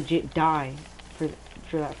 I will legit die for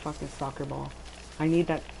that fucking soccer ball. I need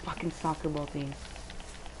that fucking soccer ball thing.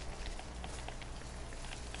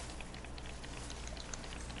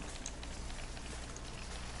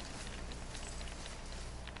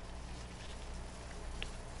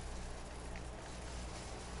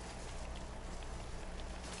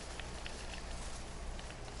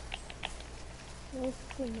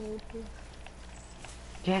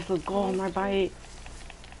 Yes, let's go. I'm right by it.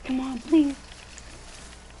 Come on, please.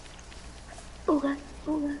 Okay.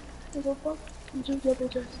 Fuck. I'm just jumping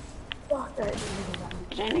just. Fuck that.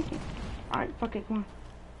 Alright, fuck it, come on.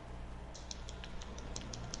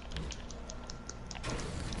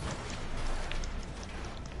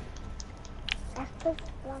 After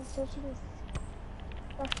I'm searching this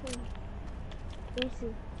fucking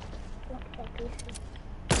greasy. Look at that greasy.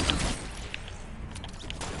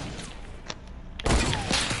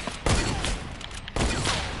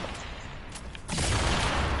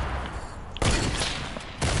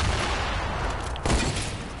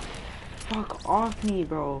 Fuck off me,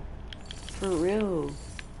 bro. For real.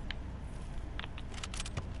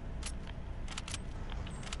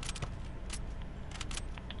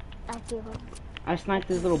 I gave up. I sniped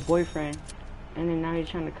his little boyfriend, and then now you're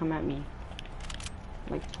trying to come at me.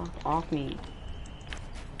 Like, fuck off me.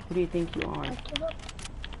 Who do you think you are? I gave up.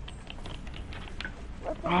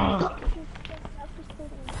 What the Ah. heck?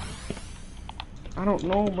 I don't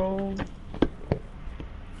know, bro.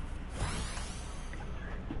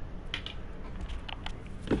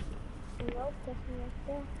 Nope, definitely right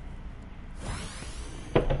there.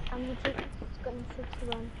 I'm gonna take it's gonna take to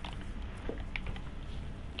run.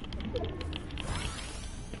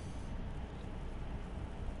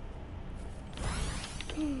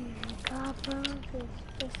 God, bro,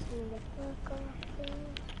 this is the fuck off.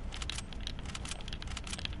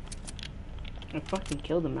 I fucking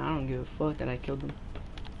killed him. I don't give a fuck that I killed him.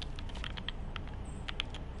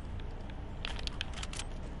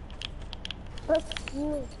 Fuck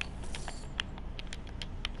you.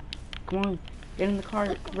 Come on, get in the car,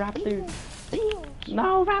 Raptor. Pew.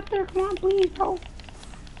 No, Raptor, come on, please, bro.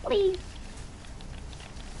 Please.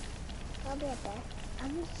 I'll be right back.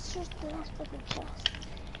 I'm gonna search the last fucking chest.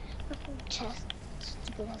 Fucking chest.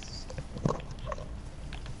 Stupid ass.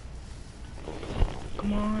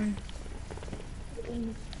 Come on.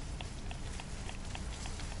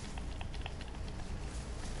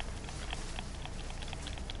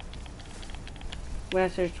 When I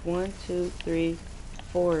searched 1, 2, 3,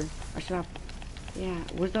 4. I should have. Yeah,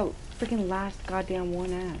 where's the freaking last goddamn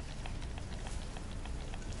one at?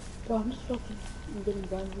 Bro, I'm just fucking getting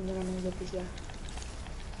guns and then I'm gonna get this guy.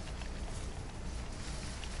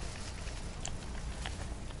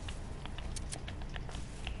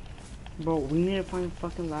 Bro, we need to find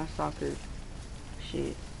fucking last soccer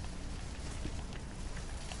shit.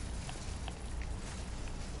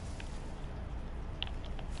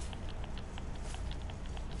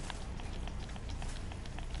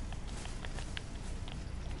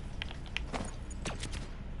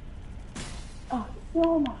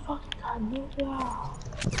 Oh my fucking god, no, wow.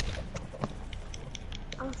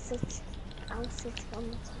 I'm sitting on the top.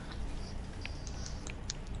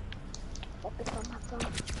 Epic on my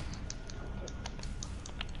phone.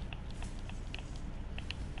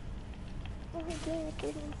 Oh my god, I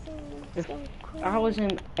didn't see If so cool. I was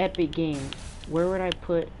in Epic Games, where would I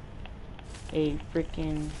put a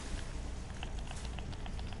freaking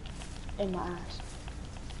In my ass.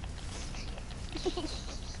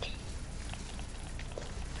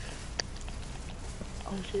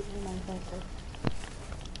 Oh shit, never mind, thank you.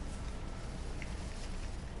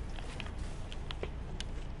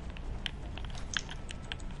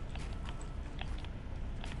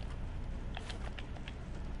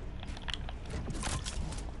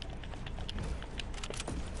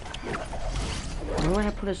 where would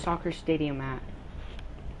I put a soccer stadium at?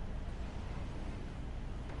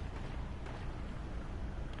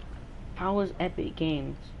 If I was Epic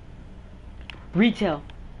Games. Retail.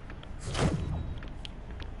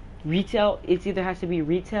 Retail, it either has to be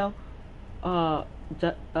retail,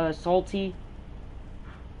 salty,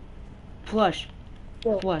 flush.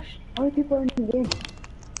 Yo, Flush. how many people are in the game?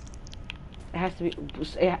 It has to be.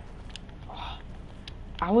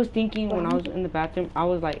 I was thinking when I was in the bathroom, I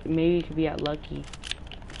was like, maybe it could be at Lucky.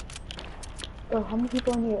 Bro, how many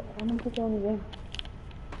people in here? How many people are in the game?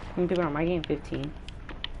 How many people are on my game? 15.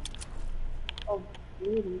 Oh,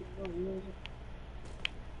 really? Oh,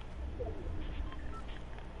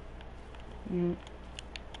 really?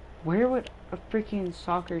 Where would a freaking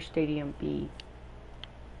soccer stadium be?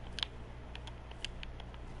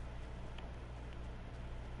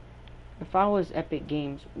 If I was Epic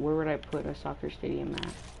Games, where would I put a soccer stadium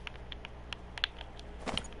at?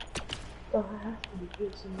 Bro, it has to be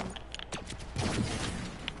good somewhere.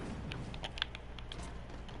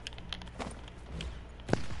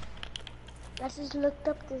 I just looked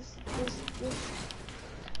up this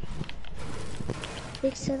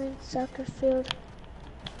Big 7 soccer field.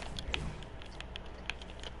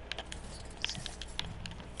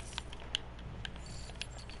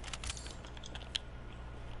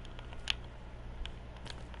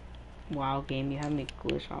 Wow, game, you have me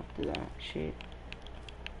glitch off to that shit.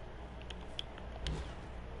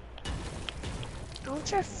 I'll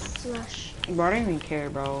try flush. Bro, I don't even care,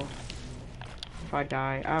 bro. If I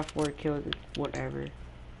die, I have 4 kills, it's whatever.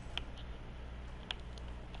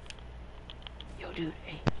 Yo, dude,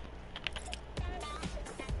 hey.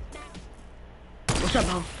 What's up,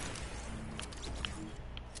 bro?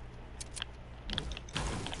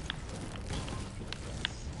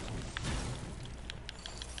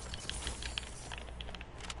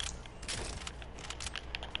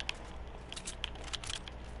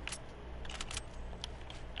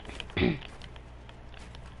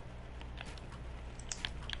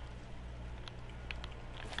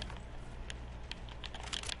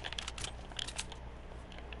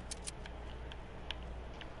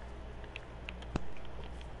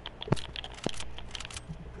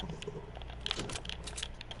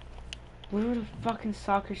 Where would a fucking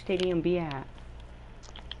soccer stadium be at?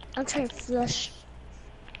 I'm trying flush.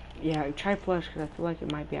 Yeah, try flush, because I feel like it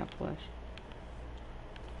might be at flush.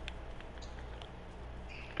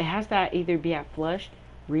 It has to either be at flush,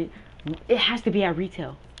 it has to be at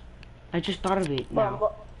retail. I just thought of it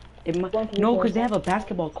now. No, because they have a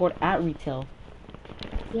basketball court at retail.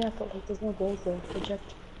 Yeah, but like, there's no goals there.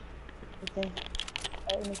 Project the thing.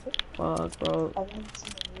 Fuck, bro. I want to see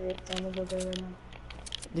the weird thing over there right now.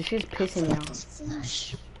 This shit's pissing me off. It's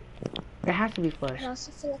flush. It has to be flush. I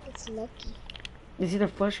also feel like it's lucky. It's either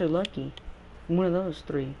flush or lucky. One of those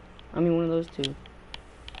three. I mean, one of those two.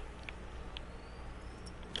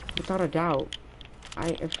 Without a doubt.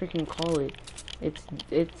 I freaking call it. It's...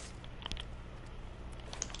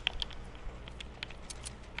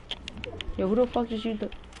 Yo, who the fuck did you...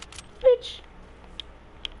 Bitch!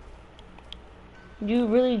 You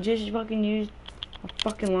really just fucking used a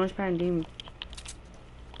fucking launch pad and demon.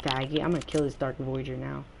 Faggot, I'm gonna kill this Dark Voyager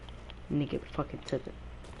now. Nigga fucking took it.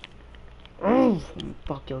 Oh,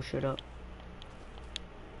 fuck your shit up.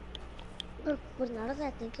 But now that I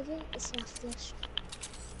think of it, it's not flush.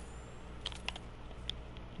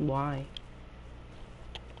 Why?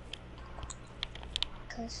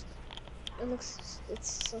 Because It looks,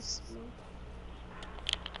 it's so small.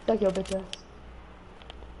 Like your bitch ass.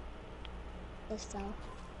 This style.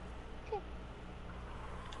 Okay.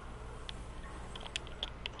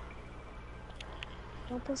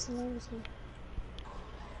 Don't post the name with me.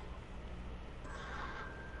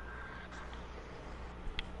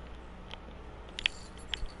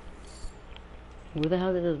 Where the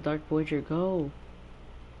hell did this Dark Voyager go?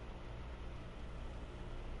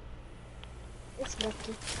 It's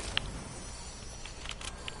lucky.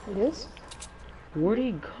 It is? Where'd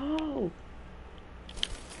he go?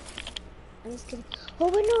 I'm just kidding. Oh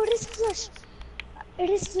wait, no, it is flush. It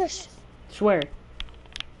is flush. Swear.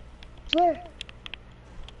 Where?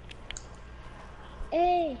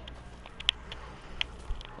 Hey.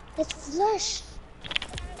 It's flush.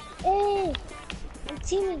 Hey. I'm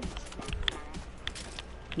teaming.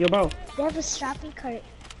 Yo, bro. They have a shopping cart.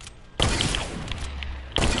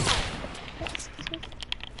 Excuse me.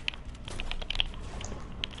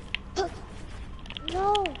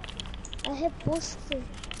 No. I hit poster.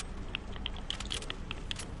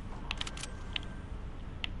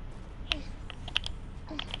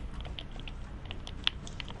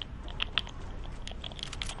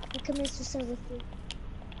 Come here to serve with you.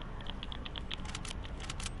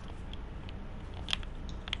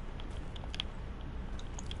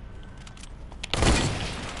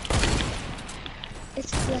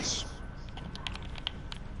 It's flush.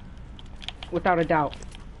 Without a doubt.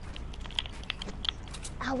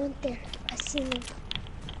 I went there. I seen him.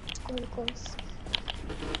 It's really close.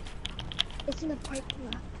 It's in the parking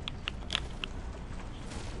lot.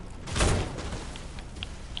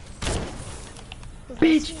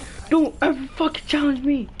 Bitch, don't ever fucking challenge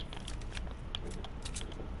me.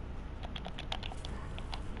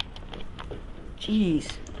 Jeez.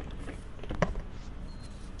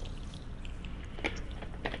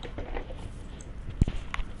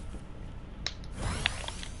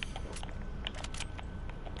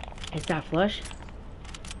 Is that flush?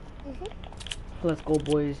 Let's go,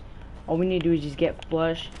 boys. All we need to do is just get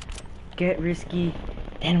flush, get risky,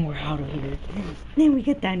 then we're out of here. Then we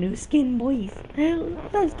get that new skin, boys.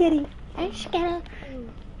 Let's get it. Let's get it.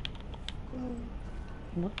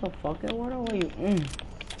 What the fuck? What are you?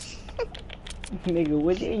 Nigga,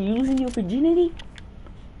 what they using your virginity?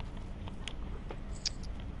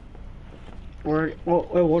 Or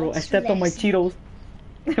I stepped on my Cheetos.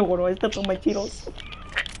 What do I stepped on my Cheetos?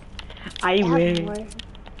 I win.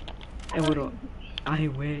 I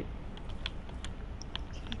win.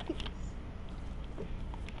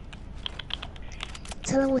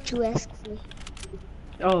 Tell him what you asked me.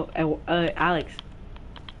 Oh, Alex.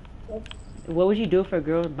 Yes. What would you do if a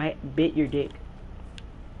girl bit your dick?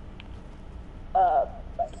 I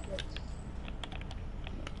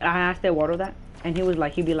asked Eduardo that, and he was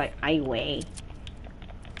like, he'd be like, I weigh.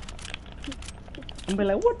 I'd be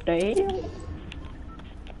like, what the hell?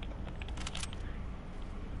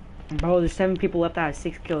 Bro, there's 7 people left. I have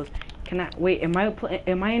 6 kills. Can I wait? Am I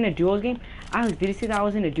in a duos game? Alex, did you see that I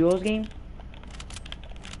was in a duos game?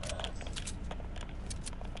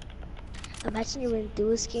 Imagine you're in a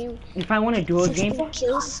duos game. If I won a duos game,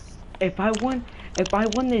 kills. if I won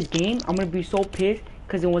this game, I'm gonna be so pissed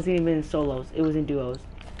because it wasn't even in solos. It was in duos.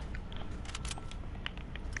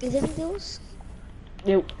 Is it in duos?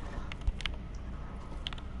 It,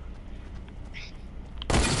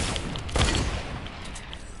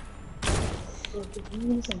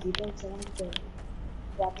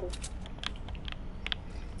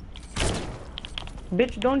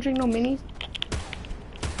 bitch, don't drink no minis.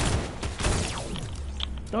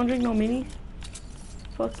 Don't drink no minis.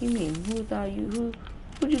 Fuck you mean? Who thought you?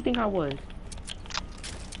 Who'd you think I was?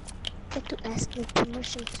 I have to ask me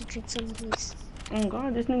permission to drink some of these. Oh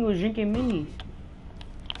god, this nigga was drinking minis.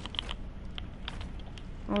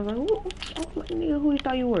 I was like, nigga, who you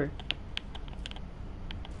thought you were?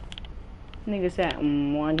 Nigga said,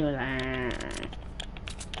 one, he was like,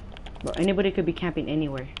 bro, anybody could be camping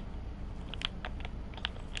anywhere.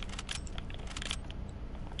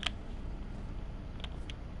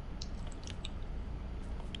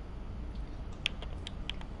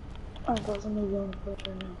 I'm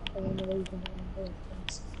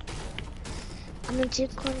gonna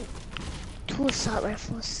take on 2 assault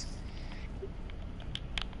rifles.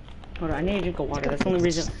 Hold on, I need to drink a water. That's the only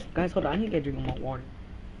reason. Guys, hold on, I need to get drinking more water.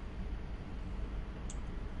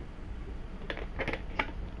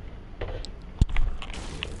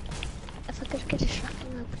 If I could get a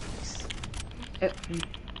shotgun,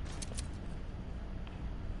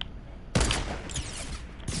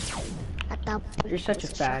 I'll put this. You're such a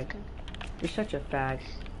fag. You're such a fag.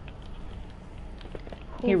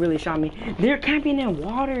 He really shot me. They're camping in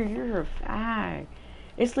water. You're a fag.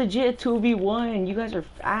 It's legit 2v1. You guys are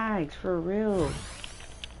fags for real.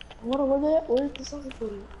 Where's the soccer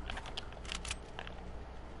footy?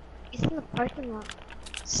 It's in the parking lot.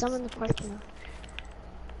 Some in the parking lot.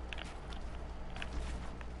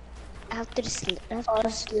 After the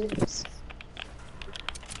sleeps.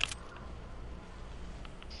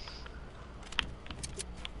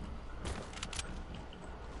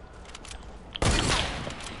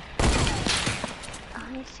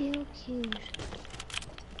 I feel cute.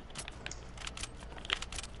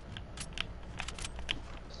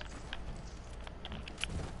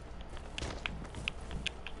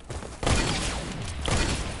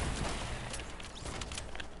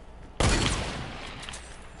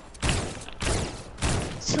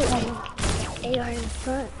 So, AR in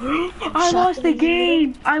front. I lost the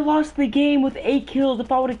game. I lost the game with 8 kills.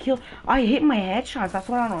 If I would have killed, I hit my headshots. That's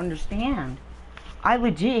what I don't understand. I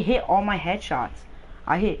legit hit all my headshots.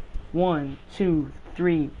 I hit 1, 2,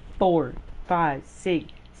 3, 4, 5,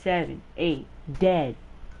 6, 7, 8, dead.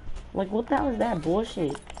 Like, what the hell is that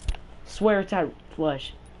bullshit? Swear it's at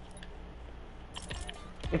flush.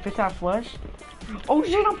 If it's at flush, oh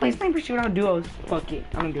shit, I'm playing sniper shootout duos. Fuck it,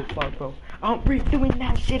 I don't give a fuck, bro. I'm redoing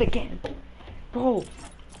that shit again, bro.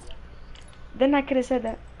 Then I could have said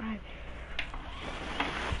that.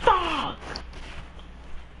 Fuck.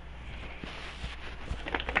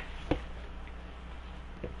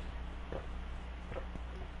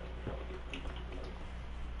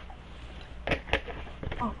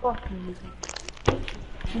 Oh, fuck me.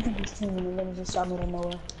 You think he's teaming and then he just shot me out of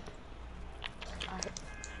nowhere. Alright.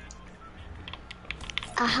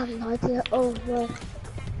 I have no idea. Oh, what?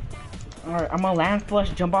 Alright, I'm gonna land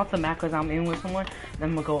flush, jump off the map because I'm in with someone. Then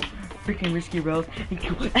I'm gonna go freaking risky roads and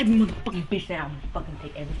kill every motherfucking bitch that I'm gonna fucking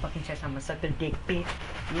take every fucking chest. I'm gonna suck their dick, bitch.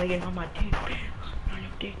 I'm laying on my dick, bitch. On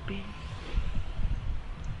your dick, bitch.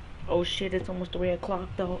 Oh shit, it's almost 3 o'clock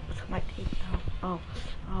though. Suck my dick though.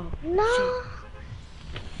 Oh, No. shit.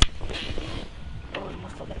 Oh, it's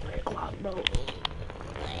almost fucking 3 o'clock though.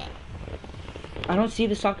 I don't see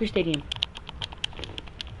the soccer stadium.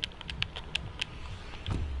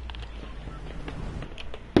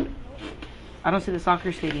 I don't see the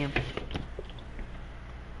soccer stadium.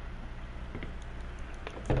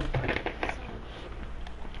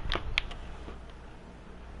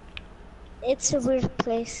 It's a weird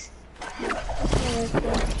place. It's a weird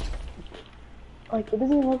place. Like, it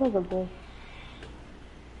doesn't even look like a bull.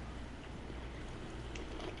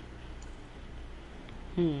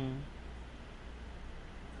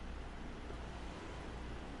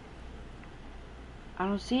 I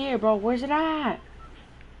don't see it, bro. Where's it at?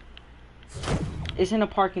 It's in a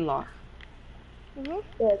parking lot. Yeah,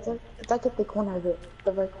 it's like at the corner of it,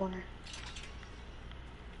 the right corner.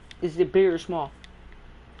 Is it big or small?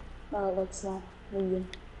 Like small, medium.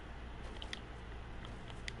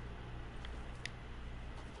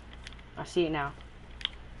 I see it now.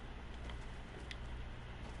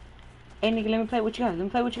 Hey nigga, let me play with you guys. Let me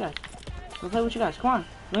play with you guys. Let me play with you guys. Come on,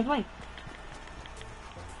 let me play.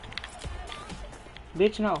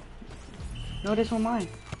 Bitch, no. No, this one mine.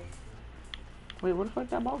 Wait, where the fuck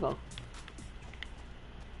did that ball go?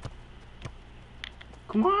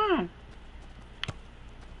 Come on.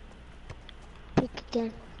 Pick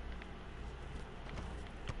again.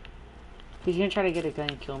 He's gonna try to get a gun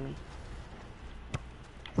and kill me.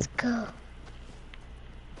 Let's go.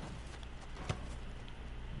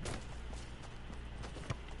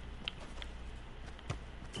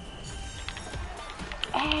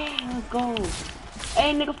 Hey, let's go.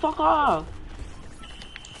 Hey, nigga, fuck off.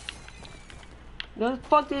 Let's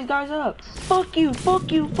fuck these guys up. Fuck you,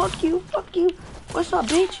 fuck you, fuck you, fuck you. What's up,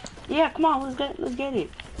 bitch? Yeah, come on, let's get it.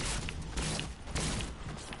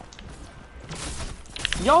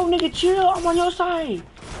 Yo, nigga, chill. I'm on your side.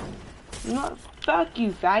 You know, fuck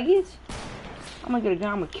you, faggots. I'm gonna get a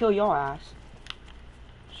gun. I'm gonna kill your ass.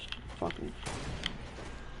 Fucking.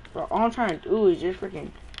 Bro, all I'm trying to do is just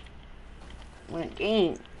freaking win a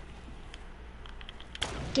game.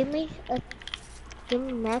 Give me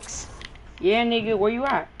Max. Yeah, nigga, where you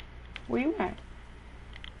at? Where you at?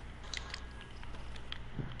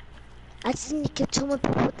 I just need to kill 2 more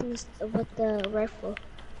people with the rifle.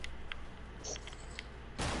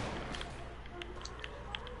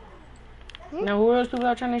 Now, who are those people that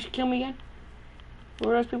are trying to kill me again? Who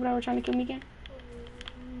are those people that were trying to kill me again?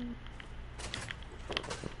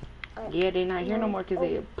 Yeah, they not here no more because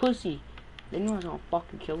they a pussy. They knew I was gonna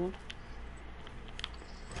fucking kill them.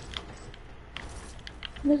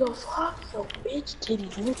 Nigga, fuck your bitch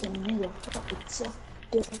titties. Look at me, nigga. Fuck yourself.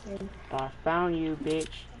 I found you,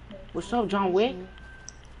 bitch. What's up, John Wick?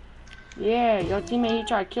 Yeah, your teammate, he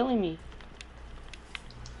tried killing me.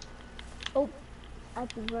 Oh, I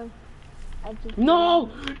just run. I just No!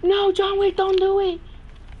 run. No, John Wick, don't do it!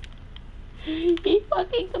 He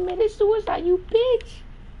fucking committed suicide, you bitch!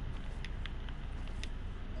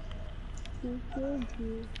 He killed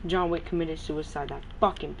you. John Wick committed suicide, that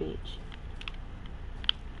fucking bitch.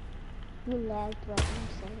 You lagged right when you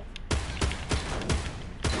said it.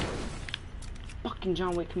 Fucking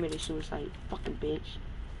John Wick committed suicide, you fucking bitch.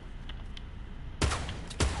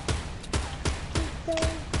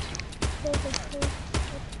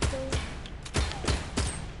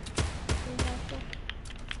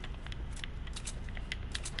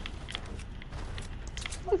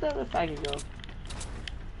 Where's the other faggot go?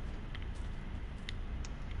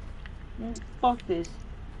 Fuck this.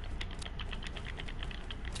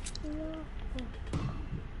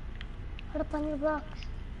 Put up on your blocks.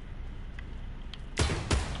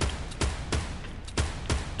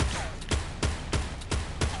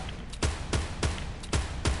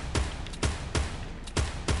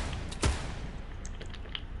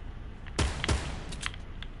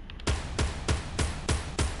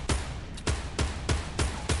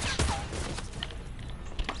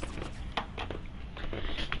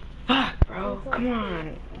 Fuck, bro, come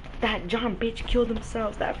on. That John bitch killed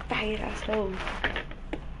himself, that faggot asshole.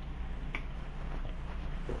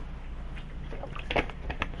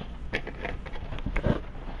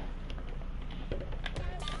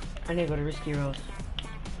 I need to go to Risky Rose.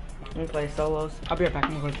 I'm gonna play solos. I'll be right back,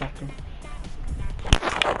 I'm gonna go to the bathroom.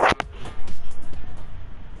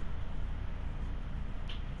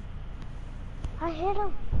 I hit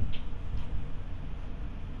him.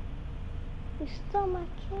 He stole my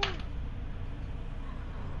kill.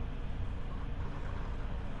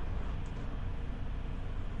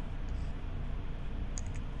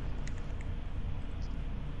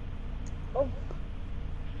 Oh.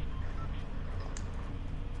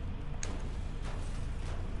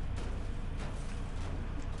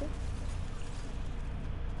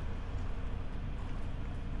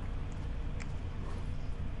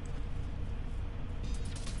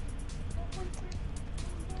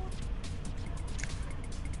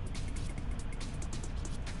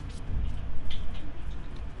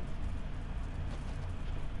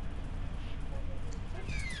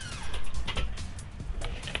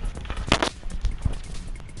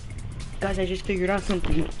 Guys, I just figured out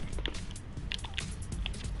something.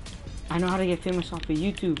 I know how to get famous off of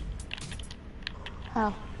YouTube.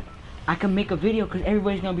 How? I can make a video because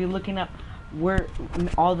everybody's gonna be looking up where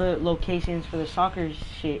all the locations for the soccer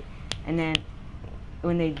shit, and then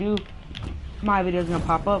when they do, my video's gonna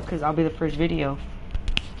pop up because I'll be the first video.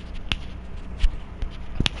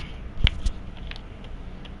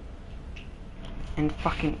 And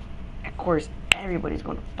fucking, of course, everybody's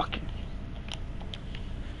gonna fucking.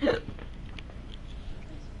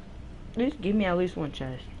 Just give me at least one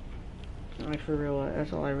chest. Like, for real,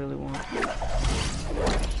 that's all I really want.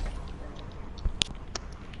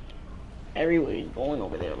 Everybody's going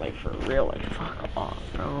over there, like, for real, like, fuck off,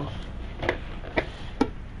 bro.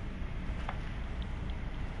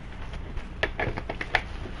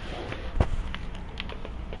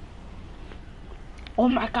 Oh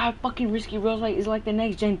my god, fucking Risky Rose like, is like the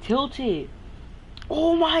next gen Tilted.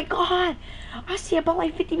 Oh my god! I see about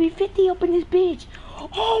like 50v50 up in this bitch.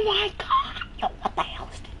 Oh my god! Yo, what the hell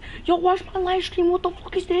is this? Yo, watch my live stream. What the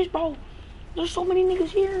fuck is this, bro? There's so many niggas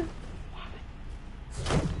here.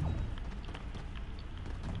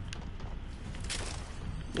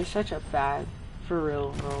 You're such a fag. For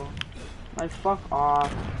real, bro. Like, fuck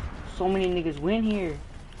off. So many niggas win here.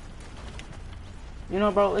 You know,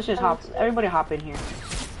 bro, let's just hop. Everybody hop in here.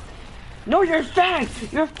 No, you're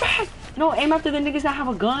fag! You're fag! No, aim after the niggas that have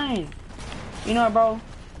a gun. You know what, bro?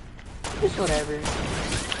 Just whatever.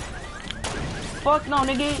 Fuck no,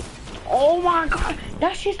 nigga. Oh my god.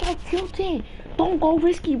 That shit's like tilted. Don't go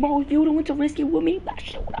risky, bro. If you would've went to risky with me, that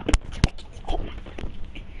shit would have. Oh my.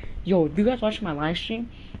 Yo, if you guys watch my live stream,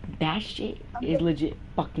 that shit is legit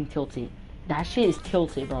fucking tilted. That shit is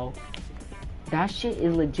tilted, bro. That shit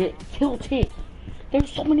is legit tilted.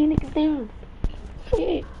 There's so many niggas there.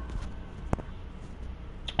 Shit.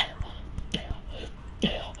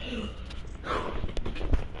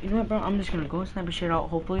 You know what, bro? I'm just gonna go snipe a shit out.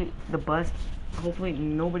 Hopefully hopefully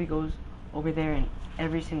nobody goes over there and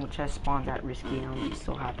every single chest spawns at risky, and I'll be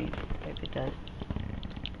so happy if it does.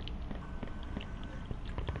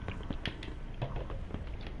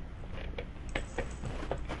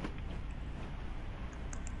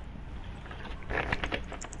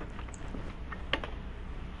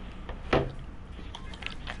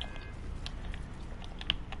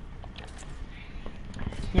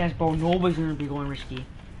 Yes, bro, nobody's gonna be going risky.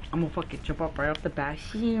 I'm gonna fucking jump up right off the bat.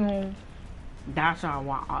 That's what I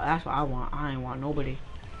want. That's what I want. I ain't want nobody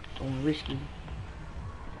going risky.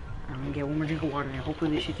 I'm gonna get one more drink of water and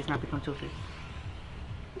hopefully this shit does not become tilted.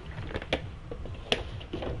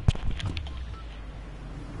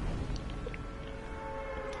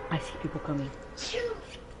 I see people coming.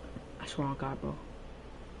 I swear on God, bro.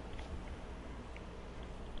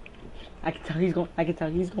 I can tell he's going. I can tell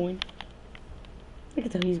he's going. I can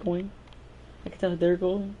tell he's going. I can tell they're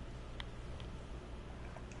going.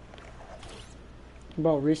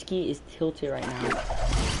 Bro, Risky is tilted right now.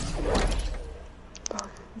 Bro,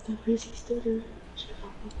 the Risky's still there.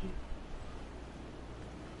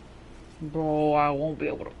 Bro, I won't be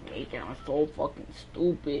able to make it. I'm so fucking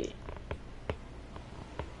stupid.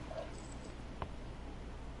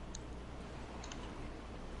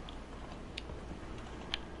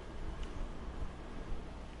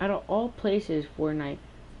 Out of all places, Fortnite,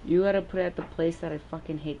 you gotta put it at the place that I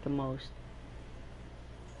fucking hate the most.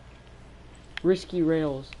 Risky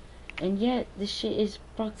rails. And yet, this shit is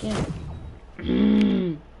fucking...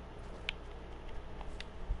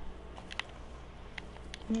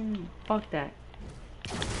 fuck that.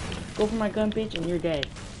 Go for my gun, bitch, and you're dead.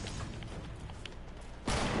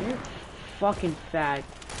 You're fucking fag.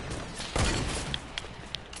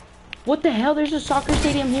 What the hell? There's a soccer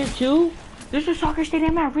stadium here, too? There's a soccer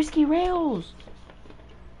stadium at Risky Rails.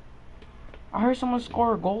 I heard someone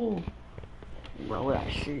score a goal. Bro,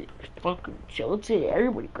 that shit fucking tilted.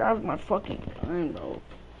 Everybody grabs my fucking gun, bro.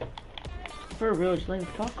 For real, just like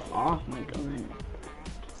fuck off my gun.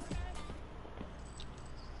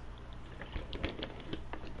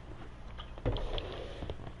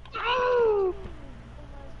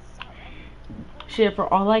 Shit,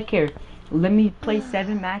 for all I care, let me play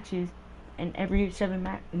 7 matches, and every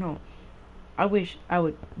 7 no. I wish I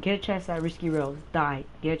would get a chest at Risky Rails, die.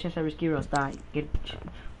 Get a chest at Risky Rails, die.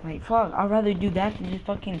 Like, fuck, I'd rather do that than just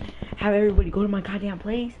fucking have everybody go to my goddamn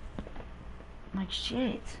place. Like,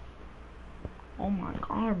 shit. Oh my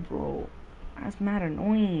god, bro. That's mad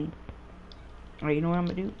annoying. Alright, you know what I'm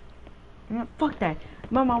gonna do? Fuck that.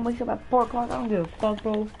 My mom wakes up at 4 o'clock, I don't give a fuck,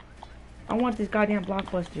 bro. I want this goddamn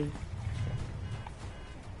blockbuster.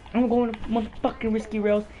 I'm going to motherfucking Risky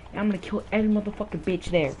Rails, and I'm gonna kill every motherfucking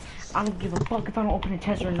bitch there. I don't give a fuck if I don't open a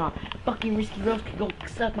chest or not. Fucking Risky Rails can go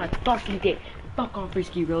suck my fucking dick. Fuck off,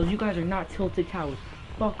 Risky Rails. You guys are not tilted towers.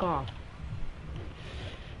 Fuck off.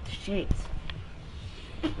 Shit.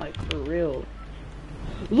 Like, for real.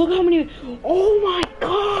 Look how many. Oh my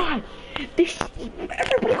god! This.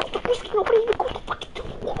 Everybody goes to Risky. Nobody even goes to fucking.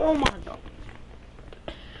 Oh my god.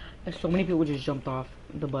 There's so many people just jumped off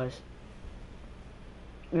the bus.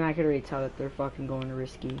 And I could already tell that they're fucking going to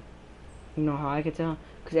Risky. You know how I could tell?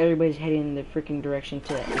 Because everybody's heading in the freaking direction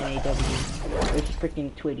to NAW. Which is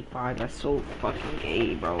freaking 285. That's so fucking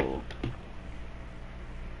gay, bro.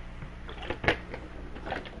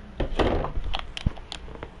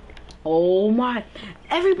 Oh my.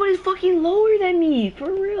 Everybody's fucking lower than me. For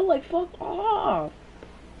real. Like, fuck off.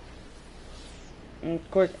 And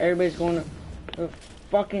of course, everybody's going to the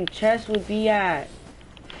fucking chest would be at.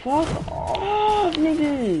 Fuck off,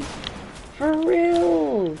 niggas. For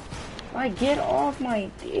real. Like, get off my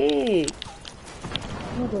dick.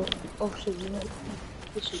 Oh shit, you know.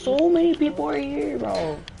 So many people are here,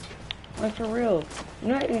 bro. Like, for real. You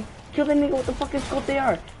know what? Kill that nigga with the fucking scope they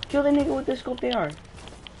are. Kill that nigga with the scope they are.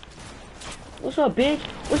 What's up, bitch?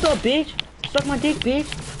 What's up, bitch? Suck my dick, bitch.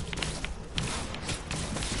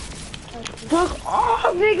 Fuck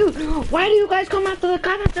off, nigga! Why do you guys come after the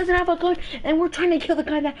guy that doesn't have a gun and we're trying to kill the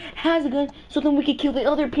guy that has a gun so then we can kill the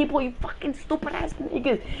other people, you fucking stupid ass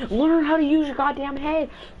niggas? Learn how to use your goddamn head.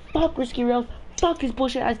 Fuck Risky Rails. Fuck this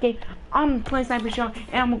bullshit ass game. I'm playing Sniper Shot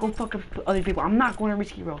and I'm gonna go fuck up other people. I'm not going to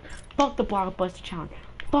Risky Rails. Fuck the Blockbuster challenge.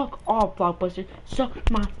 Fuck all Blockbusters.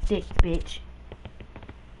 Suck my dick, bitch.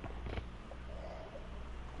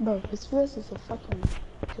 Bro, this is a fucking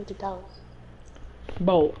tilted tower.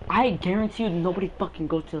 Bro, I guarantee you nobody fucking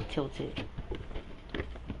goes to tilted.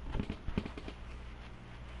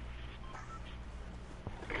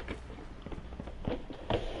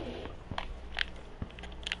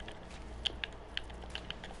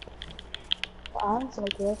 Honestly,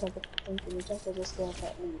 like, there's like a thing for the chest, I just go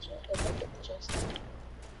that image if I get the chest.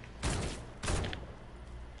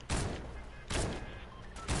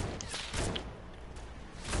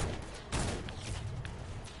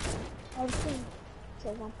 Everything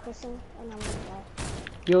says I'm pushing and I'm like that.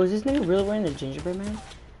 Yo, is this nigga really wearing the gingerbread man?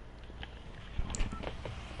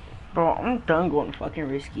 Bro, I'm done going fucking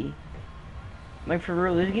Risky. Like, for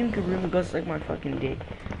real, this game could really go like my fucking dick.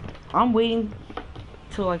 I'm waiting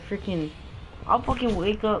till like freaking... I'll fucking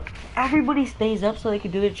wake up. Everybody stays up so they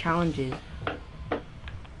can do their challenges.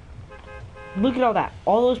 Look at all that.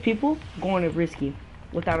 All those people going to risky.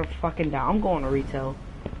 Without a fucking doubt. I'm going to retail.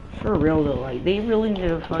 For real though. Like, they really need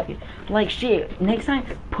to fucking... Like, shit. Next time,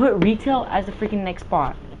 put retail as the freaking next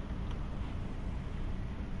spot.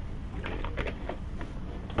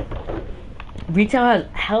 Retail has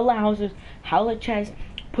hella houses, hella chests.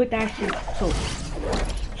 Put that shit. So,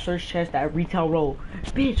 search chest at retail row.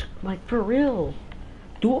 Bitch, like, for real.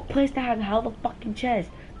 Do a place that has hella fucking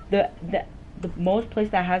chests. The most place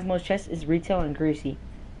that has most chests is retail and greasy.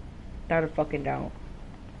 Without a fucking doubt.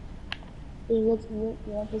 Look,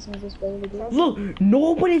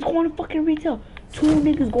 nobody's going to fucking retail. 2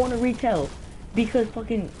 niggas going to retail. Because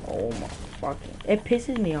fucking, oh my fucking, it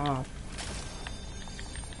pisses me off.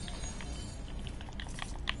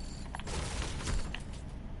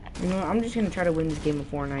 You know, I'm just gonna try to win this game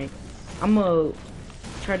of Fortnite. I'm gonna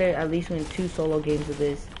try to at least win 2 solo games of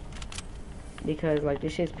this. Because, like,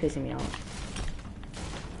 this shit's pissing me off.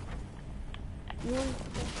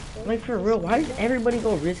 Like, for real, why does everybody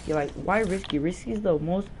go risky? Like, why risky? Risky is the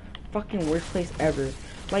most fucking worst place ever.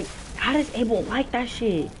 Like, how does Abel like that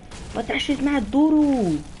shit? Like, that shit's mad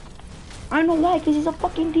doodoo. I know why, because he's a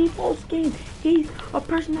fucking default skin. He's a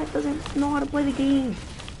person that doesn't know how to play the game.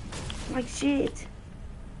 Like, shit.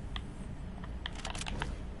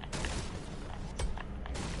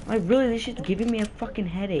 Like, really, this shit's giving me a fucking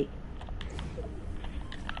headache.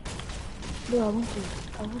 Yeah, I want to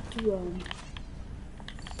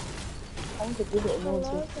give it a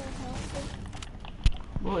moment.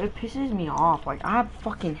 Well, it pisses me off. Like, I have a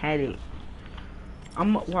fucking headache.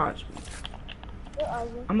 Watch.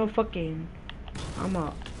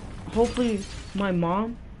 Hopefully my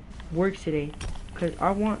mom works today. Cause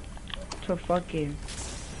I want to fucking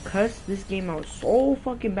cuss this game out so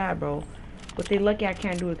fucking bad, bro. But they lucky I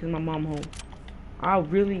can't do it cause my mom home. I'll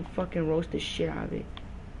really fucking roast the shit out of it.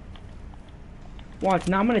 Watch,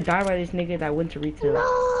 now I'm gonna die by this nigga that went to retail.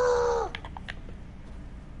 No!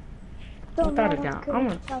 Without a doubt.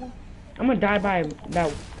 I'm gonna die by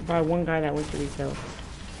one guy that went to retail.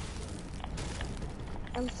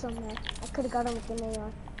 I'm so mad. I could have got him with an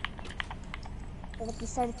AR. But I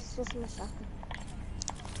decided to switch my shotgun.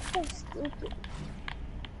 So stupid.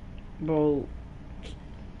 Bro.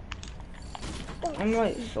 I'm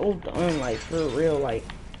like so done, like for real, like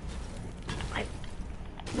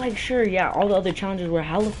sure, yeah, all the other challenges were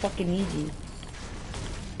hella fucking easy.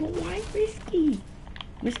 But why risky?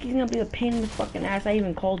 Risky's gonna be a pain in the fucking ass. I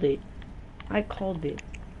even called it. I called it.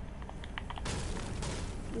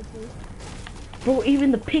 Bro,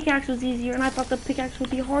 even the pickaxe was easier, and I thought the pickaxe would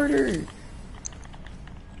be harder.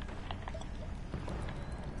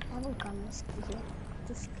 I haven't gone risky yet.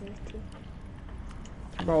 Just scared too.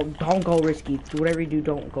 Bro, don't go risky. Do whatever you do,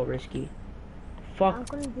 don't go risky. Fuck. I'm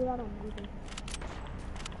gonna do that on Monday.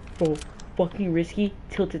 Bro, fucking risky.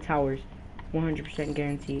 Tilted towers. 100%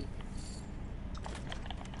 guaranteed.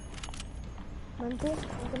 Monday,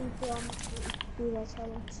 I'm gonna do that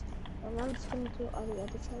challenge. And I'm just gonna do all the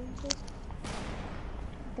other challenges.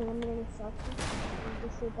 Eliminating selfies. And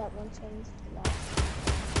just do that one challenge for last.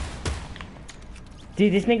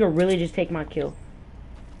 Dude, this nigga really just take my kill.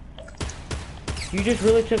 You just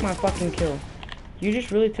really took my fucking kill. You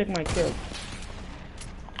just really took my kill.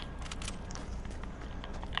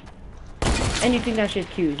 And you think that shit's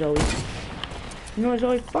cute, Zoe. You know,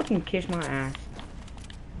 Zoe, fucking kiss my ass.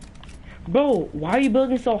 Bro, why are you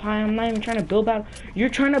building so high? I'm not even trying to build battle. You're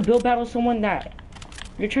trying to build battle someone that...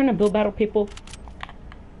 You're trying to build battle people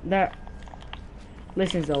that...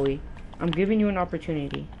 Listen, Zoe. I'm giving you an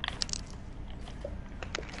opportunity.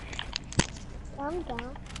 Calm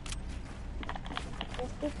down.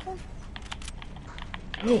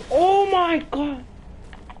 Oh my god!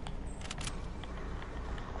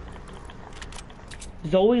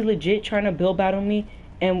 Zoe's legit trying to build battle me,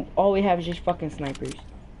 and all we have is just fucking snipers.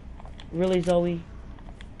 Really, Zoe?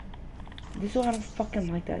 This is why I don't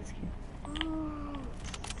fucking like that skin. Oh,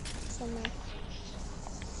 so nice.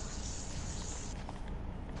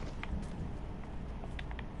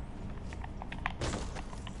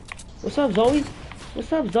 What's up, Zoe?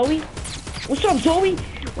 What's up, Zoe? What's up, Zoe?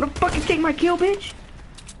 Wanna fucking take my kill, bitch?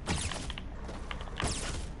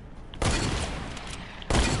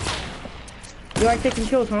 You like taking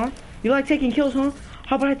kills, huh? You like taking kills, huh?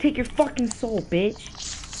 How about I take your fucking soul, bitch?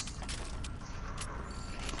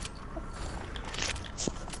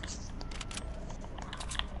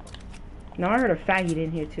 Now I heard a faggot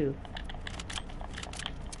in here too.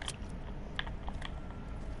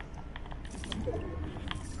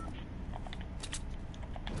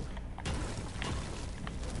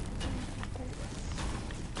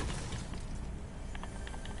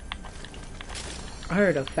 I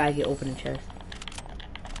heard a faggot open a chest.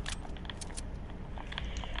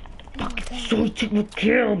 So he took the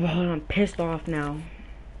kill, bro. I'm pissed off now.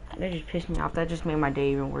 That just pissed me off. That just made my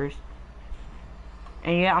day even worse.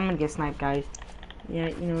 And yeah, I'm gonna get sniped, guys. Yeah,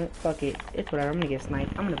 you know what? Fuck it. It's whatever. I'm gonna get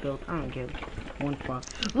sniped. I'm gonna build. I don't give one fuck.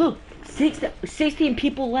 Look, 16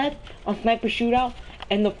 people left on sniper shootout,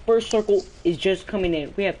 and the first circle is just coming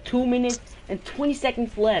in. We have 2 minutes and 20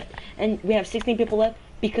 seconds left, and we have 16 people left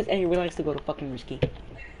because everybody likes to go to fucking risky.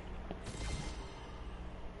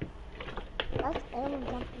 That's everyone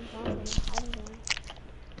jumping down and hiding there.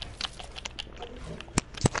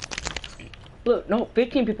 Look, no,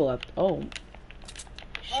 15 people left. Oh,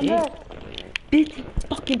 shit. 50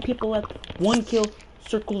 fucking people left. 1 kill.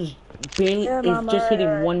 Circles barely is just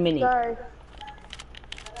hitting 1 minute. Sorry.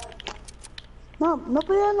 No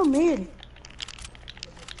pelean no mid.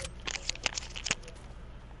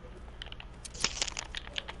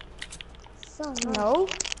 So nice. No.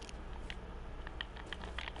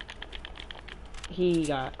 He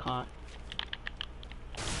got caught.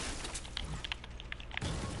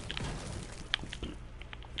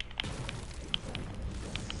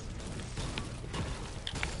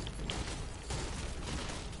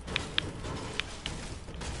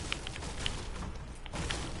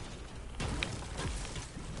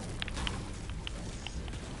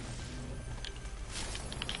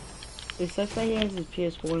 It sucks that he has his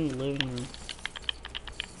PS4 in the living room.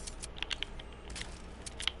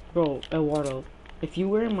 Bro, Eduardo, if you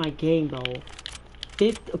were in my game, bro,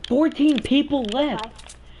 14 people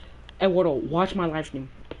left. Eduardo, watch my live stream.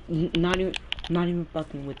 Not even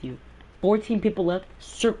fucking with you. 14 people left.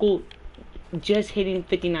 Circle just hitting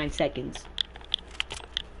 59 seconds.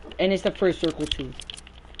 And it's the first circle too.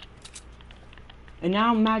 And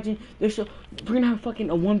now imagine we're gonna have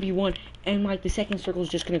fucking a 1v1 and like the second circle is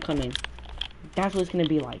just gonna come in. That's what it's gonna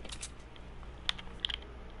be like.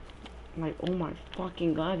 Like, oh my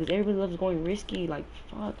fucking god, because everybody loves going risky, like,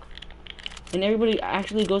 fuck. And everybody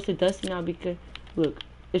actually goes to Dusty now because, look,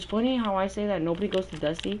 it's funny how I say that nobody goes to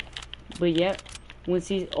Dusty, but yet, when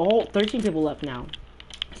sees, 13 people left now.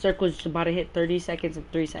 Circle's just about to hit 30 seconds and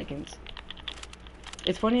 3 seconds.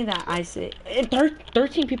 It's funny that I say,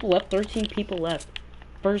 13 people left.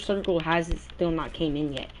 First circle has it still not came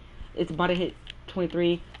in yet. It's about to hit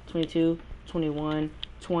 23, 22, 21,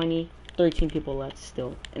 20, 13 people left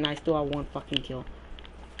still. And I still have 1 fucking kill.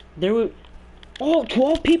 There were,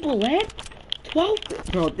 12 people left? 12?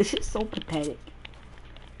 Bro, this is so pathetic.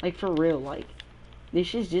 Like, for real, like,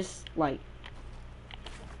 this is just, like,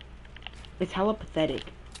 it's hella pathetic.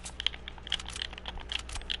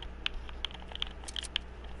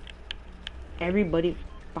 Everybody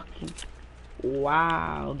fucking,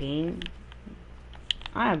 wow, game.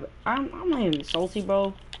 I'm not even salty,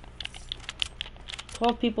 bro.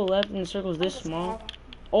 12 people left and the circle's this small.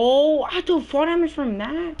 Oh, I took 4 damage from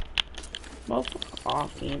that. Bro, fuck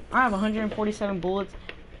off, game. I have 147 bullets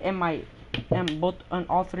in my, on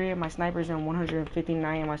all 3 of my snipers and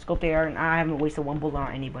 159 in my scope AR, and I haven't wasted 1 bullet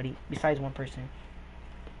on anybody besides 1 person.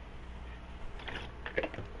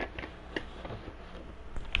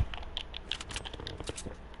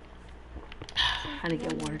 How to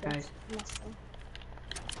get water, guys.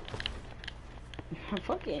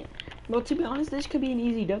 Fuck it. Bro, to be honest, this could be an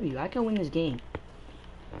easy W. I can win this game.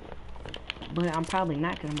 But I'm probably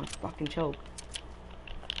not, because I'm gonna fucking choke.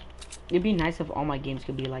 It'd be nice if all my games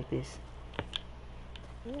could be like this.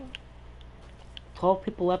 Yeah. 12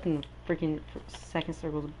 people left in the freaking second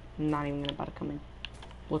circle. Not even about to come in.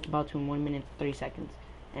 What's about to in 1 minute 30 seconds.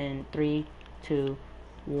 And 3, 2,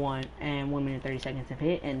 1, and 1 minute 30 seconds have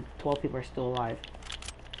hit, and 12 people are still alive.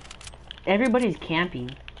 Everybody's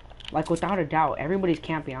camping. Like, without a doubt, everybody's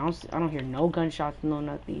camping. I don't hear no gunshots, no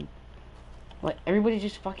nothing. Like, everybody's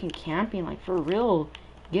just fucking camping. Like, for real.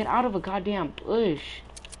 Get out of a goddamn bush.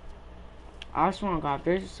 I swear on God, if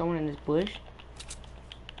there's someone in this bush.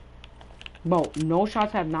 Bro, no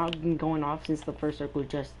shots have not been going off since the first circle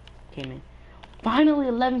just came in. Finally,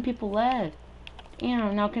 11 people left.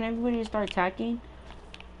 Damn, now can everybody start attacking?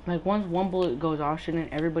 Like, once 1 bullet goes off,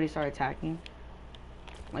 shouldn't everybody start attacking?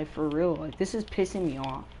 Like, for real. Like, this is pissing me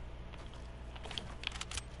off.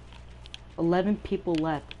 11 people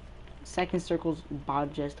left. Second circle's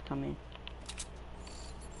about just to come in.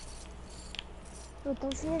 But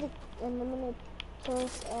don't you need to eliminate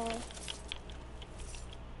kills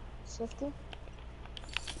shifty?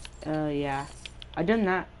 Yeah. I done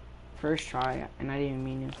that first try, and I didn't even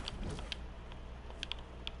mean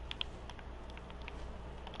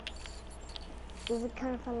to. Is it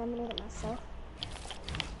kind of fun eliminate it myself?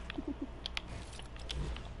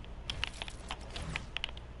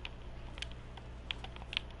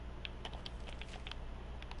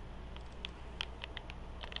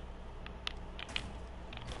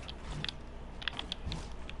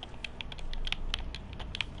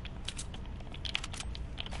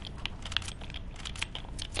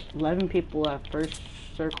 11 people at first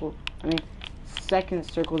circle. I mean, second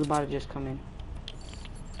circle is about to just come in.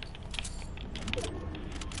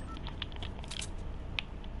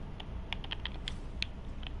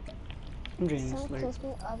 I'm draining this Someone slurp. kills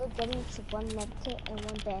me, other damage, one medkit, and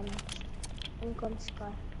one damage. I'm going to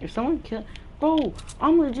scar. If someone kill, bro,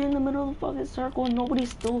 I'm legit in the middle of the fucking circle and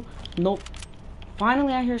nobody's still, nope.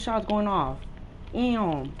 Finally, I hear shots going off.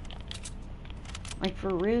 Damn. Like,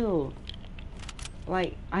 for real.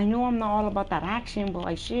 Like, I know I'm not all about that action, but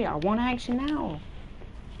like, shit, I want action now.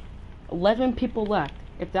 11 people left.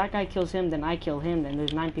 If that guy kills him, then I kill him, then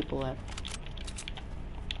there's 9 people left.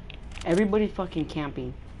 Everybody's fucking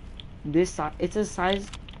camping. This size, it's a size,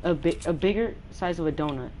 a bigger size of a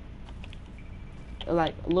donut.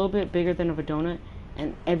 Like, a little bit bigger than of a donut,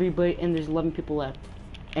 and everybody, and there's 11 people left.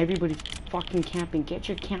 Everybody's fucking camping. Get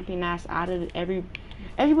your camping ass out of it.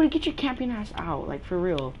 Everybody get your camping ass out, like, for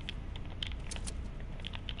real.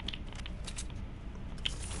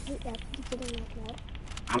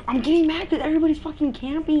 I'm getting mad because everybody's fucking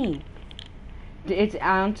camping. It's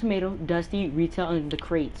on Tomato, Dusty, Retail, and the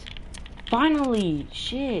crates. Finally,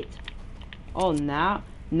 shit. Oh, now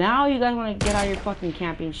you guys want to get out of your fucking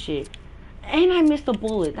camping shit. And I missed a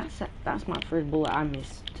bullet. That's my first bullet I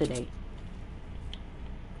missed today.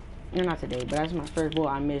 Or not today, but that's my first bullet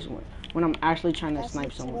I missed when I'm actually trying to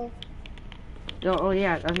snipe someone. Oh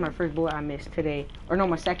yeah, that's my first bullet I missed today. Or no,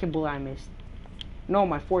 my second bullet I missed. No,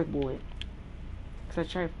 my fourth bullet. Because I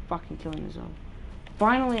tried fucking killing the zone.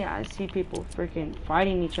 Finally, I see people freaking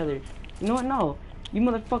fighting each other. You know what? No. You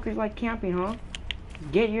motherfuckers like camping, huh?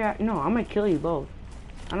 Get your ass. No, I'm gonna kill you both.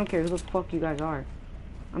 I don't care who the fuck you guys are.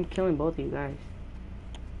 I'm killing both of you guys.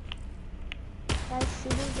 Guys, see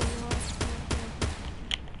the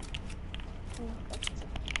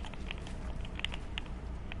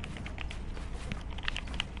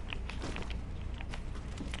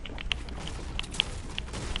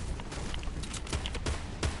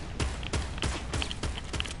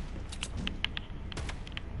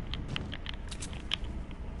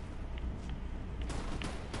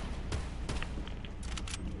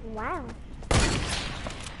wow.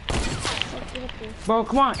 Bro,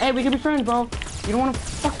 come on. Hey, we can be friends, bro. You don't want to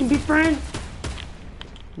fucking be friends?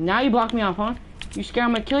 Now you block me off, huh? You scared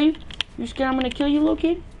I'm gonna kill you? You scared I'm gonna kill you, little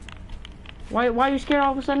kid? Why are you scared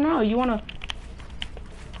all of a sudden now? You wanna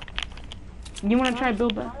try to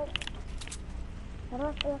build back? I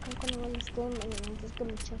don't feel like I'm gonna win this game and I'm just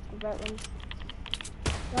gonna check the right ones.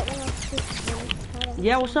 Right when I shoot,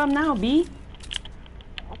 Yeah, what's up now, B?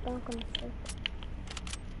 I think I'm gonna shoot.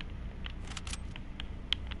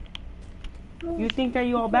 You think that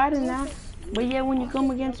you all bad in that, but yeah, when you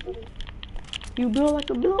come against me, you build like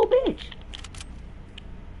a little bitch.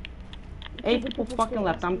 8 people fucking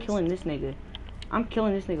left. I'm killing this nigga. I'm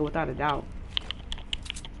killing this nigga without a doubt.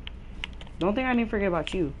 Don't think I didn't forget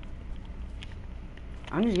about you.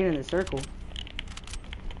 I'm just getting in the circle.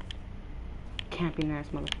 Camping ass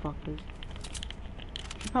motherfuckers.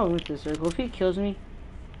 He probably went to the circle. If he kills me,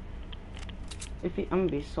 I'm gonna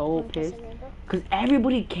be so pissed. Cause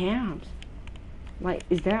everybody camps. Like,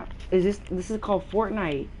 this is called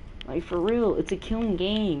Fontnite. Like, for real, it's a killing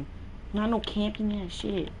game. Not no camping ass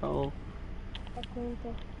shit, bro.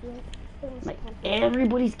 Like,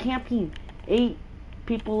 everybody's camping. 8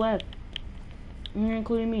 people left. And you're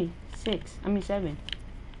including me. 7.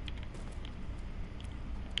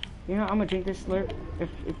 You know, I'm gonna drink this slurp.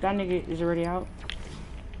 If that nigga is already out.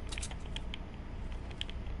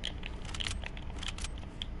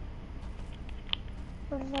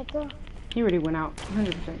 What did I do? He already went out.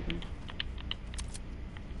 100%.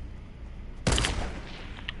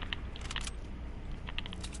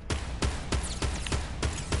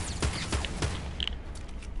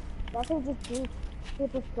 I think just do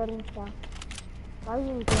people spreading stuff. Why are you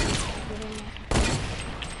doing that?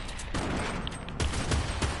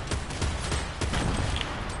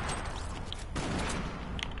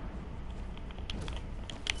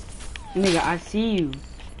 Nigga, I see you.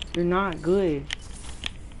 You're not good.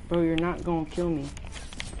 Bro, you're not gonna kill me.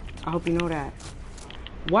 I hope you know that.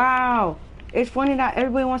 Wow! It's funny that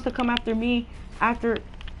everybody wants to come after me after...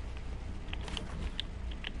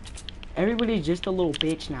 Everybody's just a little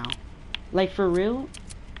bitch now. Like, for real?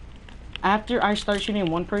 After I start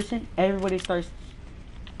shooting one person, everybody starts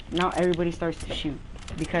to shoot.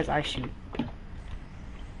 Because I shoot.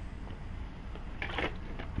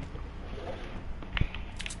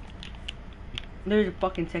 There's a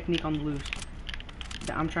fucking technique on the loose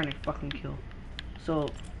that I'm trying to fucking kill. So,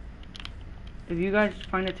 if you guys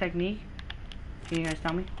find a technique, can you guys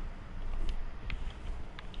tell me?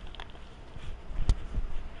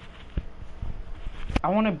 I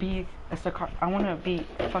wanna be a I wanna be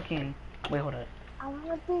fucking. Wait, hold up. I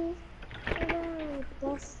wanna be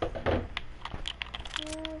this.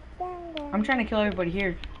 I'm trying to kill everybody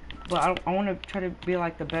here, but I want to try to be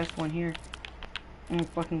like the best one here. And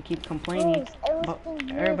fucking keep complaining, but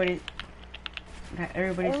everybody's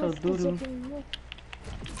so doo-doo.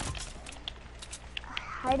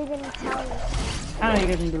 How are you gonna tell me? I know you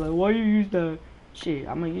guys gonna be like, why you use that shit?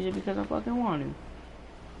 I'm gonna use it because I fucking want to.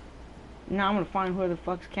 Now I'm gonna find who the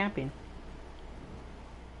fuck's camping.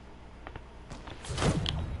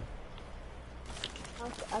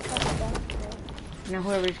 Now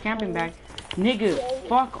whoever's camping back, nigga,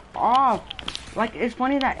 fuck off. Like, it's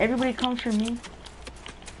funny that everybody comes for me.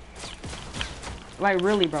 Like,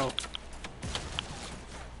 really, bro.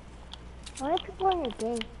 How many people in your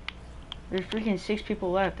game? There's freaking 6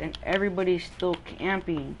 people left, and everybody's still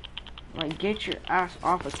camping. Like, get your ass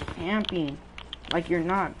off of camping. Like, you're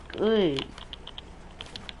not good.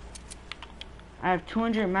 I have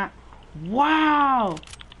 200 map. Wow!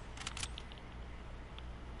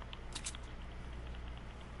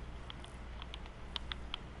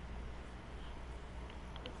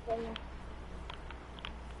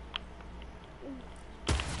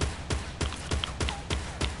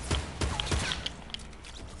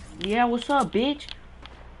 Yeah, what's up, bitch?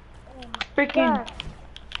 Freaking.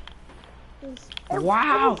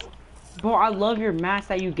 Wow! Bro, I love your mats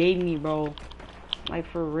that you gave me, bro. Like,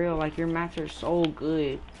 for real. Like, your mats are so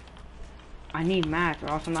good. I need mats, or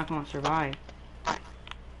else I'm not gonna survive.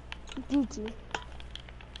 GG.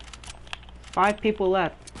 5 people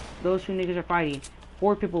left. Those 2 niggas are fighting.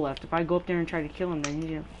 4 people left. If I go up there and try to kill him, then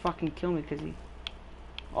he's gonna fucking kill me because he...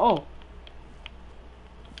 Oh!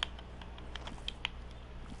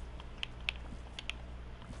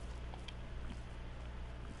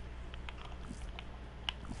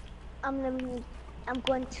 I'm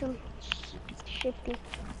going to shifty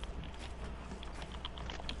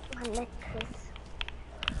my neck hurts.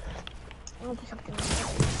 I'm gonna do something like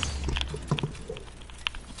this.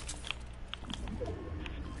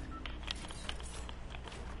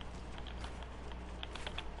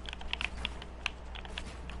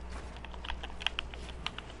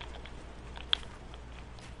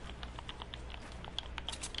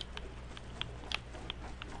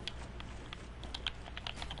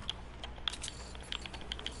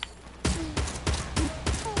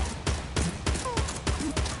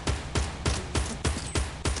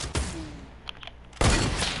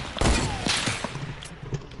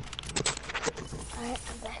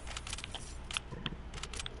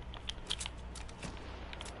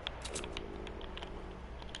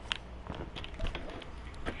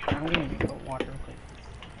 I'm gonna go water real quick.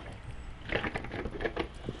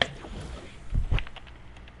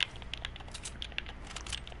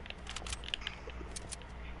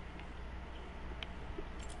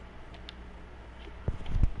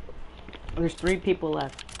 There's 3 people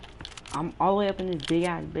left. I'm all the way up in this big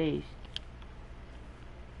ass base.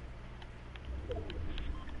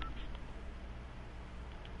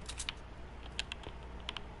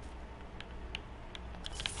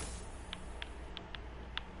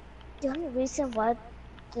 The only reason why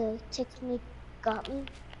the technique got me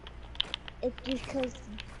is because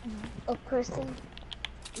a person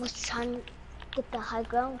was trying to get the high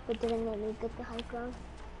ground, but didn't let me get the high ground.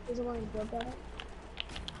 He didn't want to build that.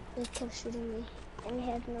 They kept shooting me, and they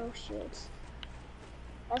had no shields.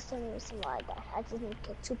 That's the only reason why I died. I just need to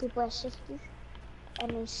kill 2 people at shifty, and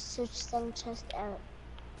then search 7 chests at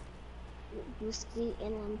whiskey,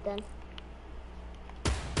 and I'm done.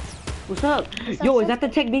 What's up? Yo, is that the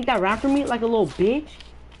technique that ran for me like a little bitch?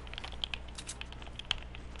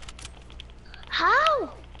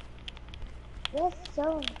 How? That's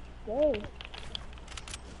so gay.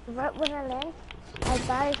 Right when I land,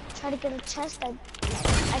 I try to get a chest. I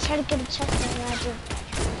try to get a chest and I did.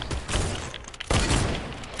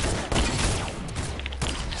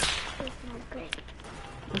 It's not great.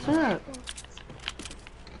 What's up?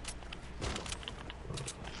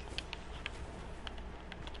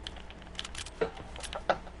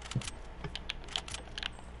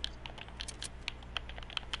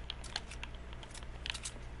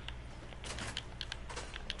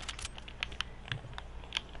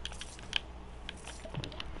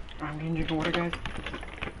 I'm getting drinking water, guys.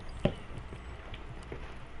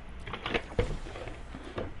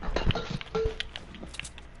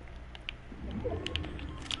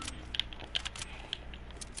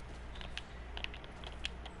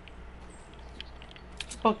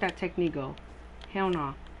 Fuck that technique, go. Hell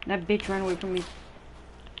nah. That bitch ran away from me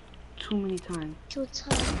too many times. 2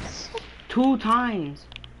 times. 2 times.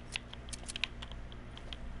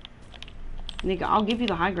 Nigga, I'll give you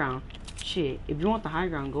the high ground. Shit, if you want the high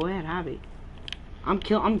ground, go ahead, have it. I'm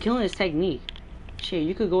killing his technique. Shit,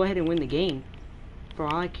 you could go ahead and win the game. For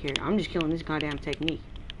all I care, I'm just killing this goddamn technique.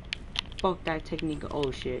 Fuck that technique.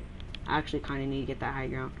 Oh shit, I actually kind of need to get that high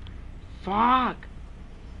ground. Fuck.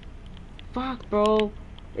 Fuck, bro.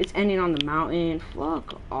 It's ending on the mountain.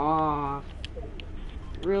 Fuck off.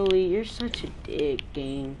 Really, you're such a dick,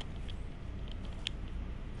 game.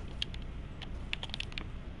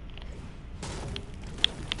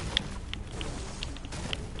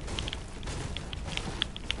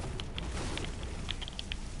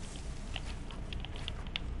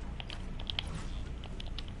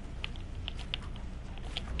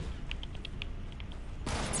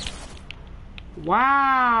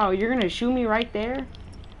 Wow, you're gonna shoot me right there?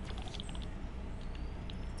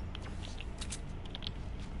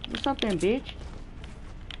 What's up then, bitch?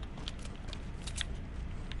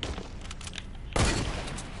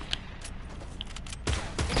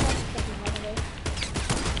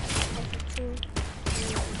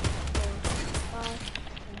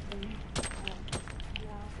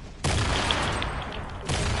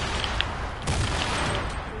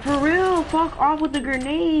 For real, fuck off with the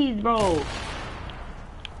grenades, bro.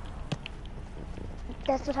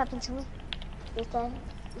 That's what happened to me. This time,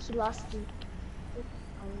 she lost me.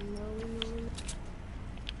 Oh no.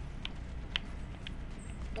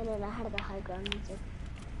 And then I had the high ground music.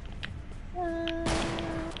 I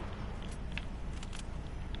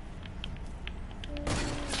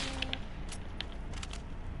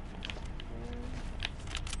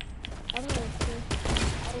don't know.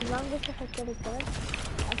 As long as if I get it done,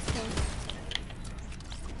 I can.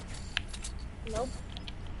 Nope.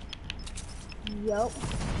 Yup.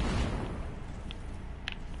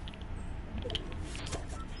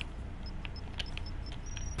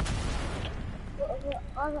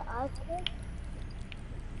 All the items.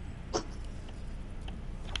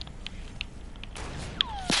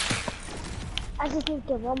 I just need to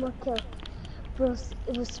get one more kill. Bro,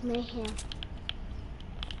 it was mayhem.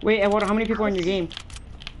 Wait, Eduardo, how many people are in your game?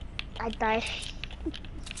 I died.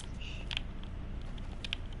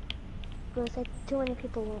 Bro, it's like too many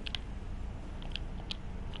people left.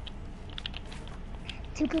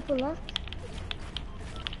 2 people left.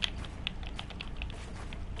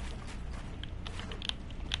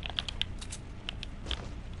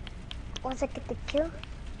 Once I get the kill,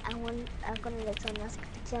 I'm gonna let someone else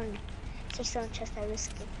get the kill and so someone trust I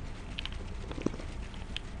risk it.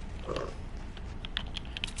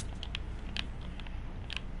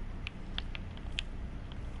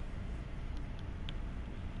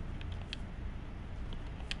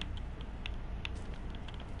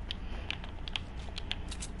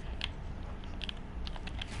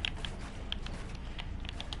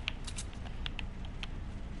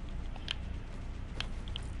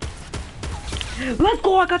 Let's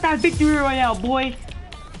go! I got that victory royale, boy.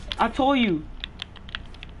 I told you.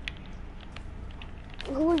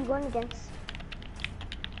 Who are you going against?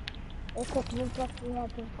 It's like you we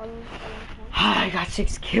have been following for a long time. I got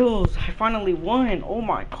 6 kills. I finally won. Oh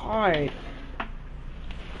my god.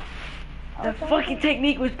 The fucking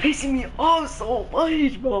technique was pissing me off so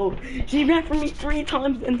much, bro. She ran for me 3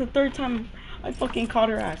 times, and the 3rd time I fucking caught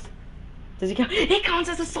her ass. Does it count? It counts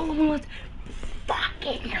as a solo win. Fuck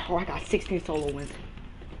it. Oh, I got 16 solo wins.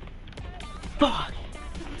 Fuck.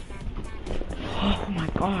 Oh my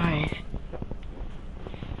god.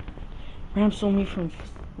 Ran from me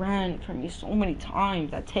so many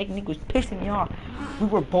times. That technique was pissing me off. We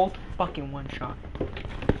were both fucking one shot.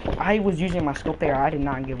 I was using my scope there. I did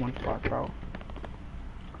not give one fuck, bro.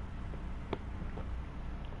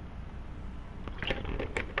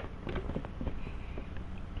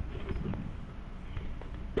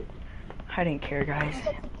 I didn't care, guys.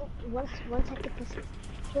 Once I get this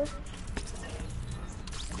kill,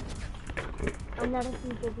 I'm not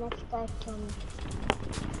gonna the next guy kill me.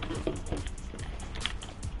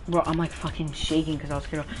 Bro, I'm like fucking shaking because I was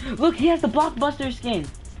scared. Look, he has the blockbuster skin.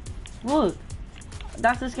 Look,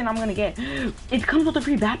 that's the skin I'm gonna get. It comes with a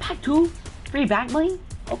free backpack too. Free back bling.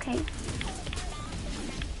 Okay.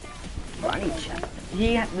 Bro, I need to check.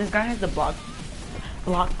 This guy has the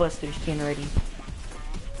blockbuster skin already.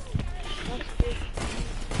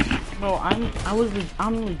 Bro,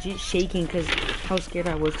 I'm legit shaking because how scared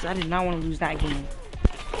I was because I did not want to lose that game.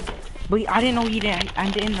 But I didn't know I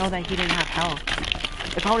didn't know that he didn't have health.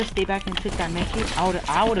 If I would have stayed back and took that medkit,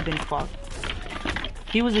 I would have been fucked.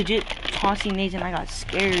 He was legit tossing nades and I got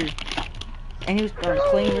scared. And he was throwing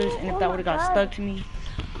flamers, and if that would have got stuck to me.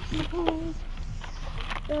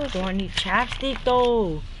 Do I need chapstick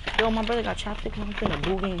though? Yo, my brother got chapstick and I'm gonna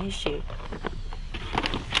booging his shit.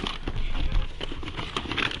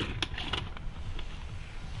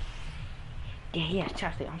 Yeah, he has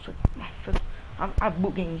chopstick. I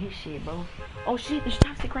boot gang his shit, bro. Oh shit, there's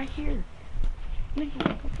chopstick right here. Nigga,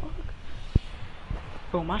 what the fuck?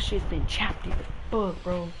 Bro, my shit's been chapped as fuck,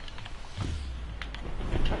 bro.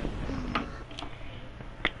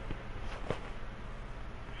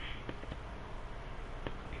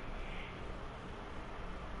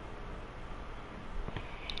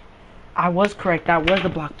 I was correct. That was the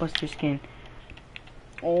blockbuster skin.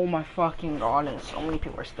 Oh my fucking god, and so many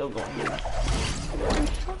people are still going there.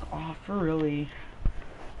 Fuck off, for really.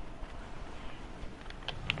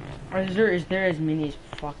 Or is there as many as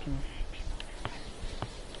fucking...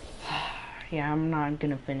 Yeah, I'm not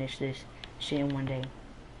gonna finish this shit in one day.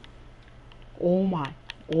 Oh my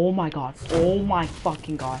god, oh my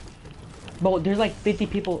fucking god. Bro, there's like 50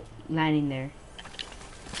 people landing there.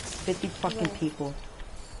 50 fucking people.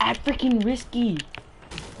 At freaking risky.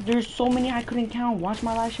 There's so many I couldn't count. Watch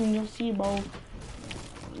my live stream and you'll see, bro.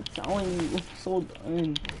 I'm telling you, I'm so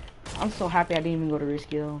done. I'm so happy I didn't even go to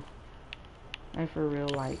risky though. Like for real,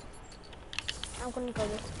 like. I'm gonna go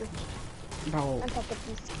risky. Bro. I'm gonna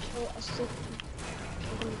kill a super.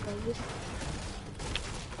 I'm gonna go risky.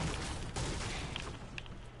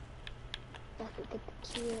 So I can get the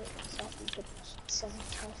kill, so I can get the 7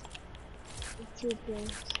 chests. And 2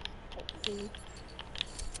 games. Hopefully.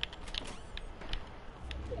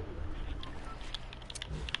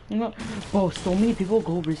 No, bro, so many people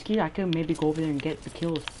go risky. I could maybe go over there and get the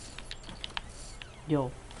kills.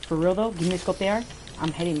 Yo, for real though, give me a scope there.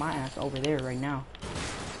 I'm heading my ass over there right now.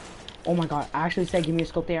 Oh my god, I actually said give me a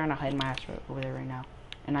scope there and I'm heading my ass over there right now.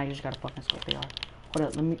 And I just got a fucking scope there. Hold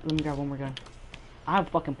up, let me grab one more gun. I have a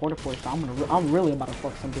fucking porta fort, so I'm really about to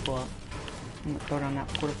fuck some people up. I'm gonna throw down that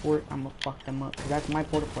porta fort. I'm gonna fuck them up, cause that's my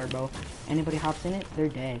porta fort, bro. Anybody hops in it, they're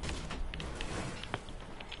dead.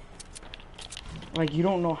 Like, you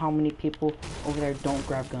don't know how many people over there don't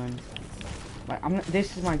grab guns. Like,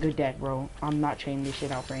 this is my good deck, bro. I'm not trading this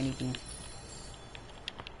shit out for anything.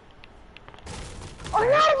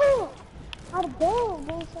 Oh, no! Out of bed,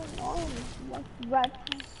 there's so annoying. Right.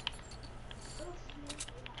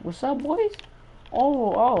 What's up, boys?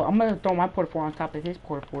 Oh, I'm gonna throw my porta fort on top of his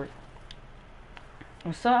porta fort.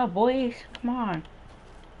 What's up, boys? Come on.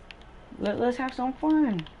 Let's have some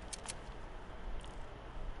fun.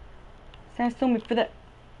 Stand still me for that.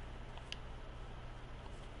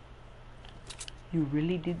 You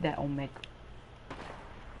really did that, Omega.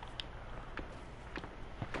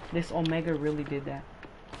 This Omega really did that.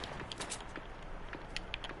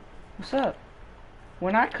 What's up?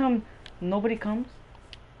 When I come, nobody comes.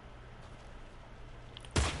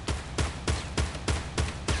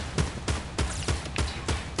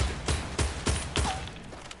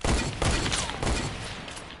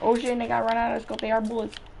 Oh shit, they got run out of scope. They are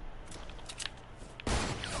bullets.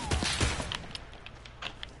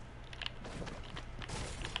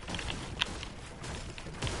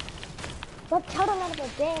 But tell them out of the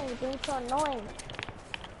game, you're being so annoying.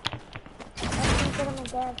 Let's get him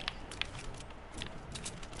again.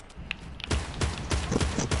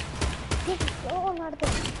 Just throw him out of the...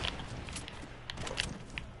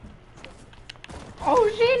 Oh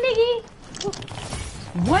shit,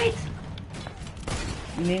 nigga! What?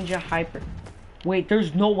 Ninja Hyper. Wait,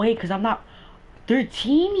 there's no way, cause I'm not... They're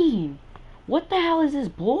teaming! What the hell is this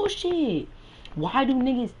bullshit? Why do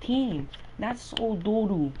niggas team? That's so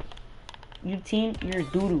doo-doo. You team, you're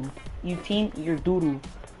doo-doo. You team, you're doo-doo.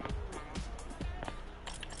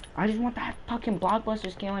 I just want that fucking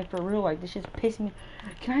blockbuster skin, like, for real. Like, this just pissed me.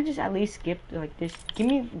 Can I just at least skip, like, this? Give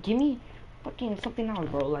me fucking something else,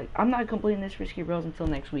 bro. Like, I'm not completing this risky rails until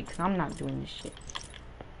next week, cause I'm not doing this shit.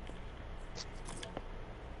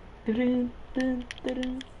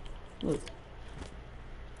 Look.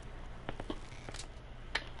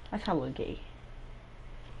 That's hella gay.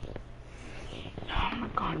 Oh my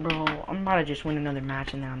god, bro. I'm about to just win another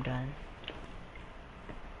match and then I'm done.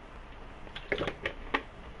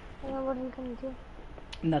 What are you gonna do?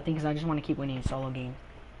 Nothing, because I just want to keep winning a solo game.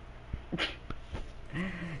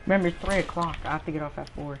 Remember, it's 3 o'clock. I have to get off at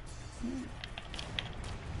 4.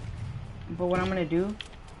 But what I'm going to do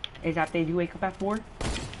is after they do wake up at 4,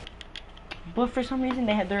 but for some reason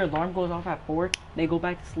they had their alarm goes off at 4, they go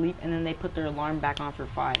back to sleep, and then they put their alarm back on for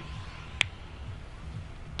 5.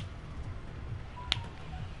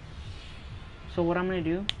 So what I'm gonna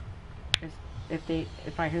do is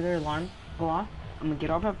if I hear their alarm go off, I'm gonna get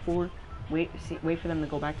off at 4, wait for them to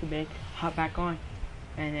go back to bed, hop back on,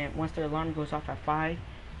 and then once their alarm goes off at 5,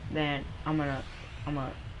 then I'm gonna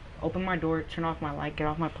open my door, turn off my light, get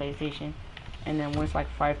off my PlayStation, and then once like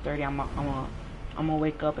 5:30, I'm gonna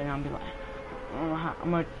wake up and I'm be like,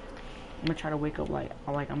 I'm gonna try to wake up like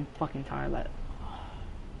I'm fucking tired, like.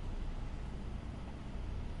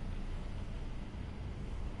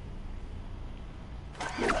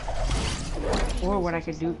 Or There's what I such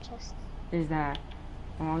a could do side chest. is that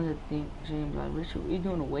on the thing, she's like, Richard, what are you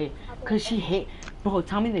doing away? I'll be Cause right she back. bro,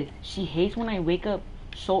 tell me this. She hates when I wake up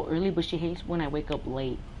so early, but she hates when I wake up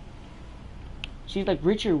late. She's like,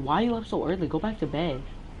 Richard, why are you up so early? Go back to bed.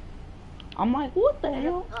 I'm like, what the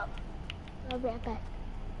hell? I'll be right back.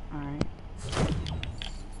 Alright.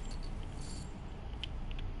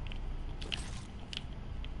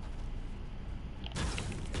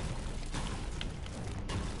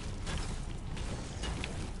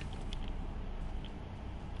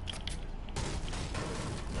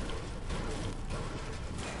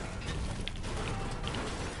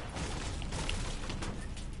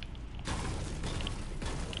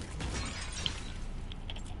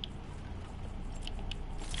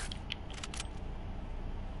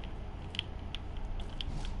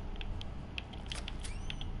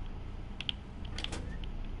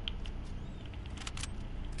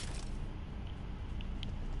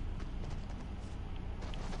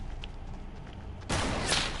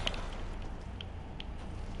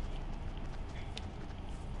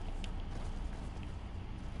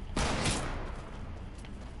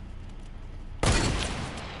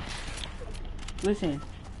 Listen,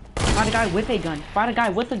 fight a guy with a gun. Fight a guy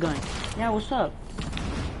with a gun. Yeah, what's up?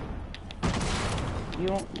 You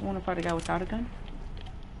don't want to fight a guy without a gun?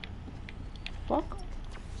 Fuck.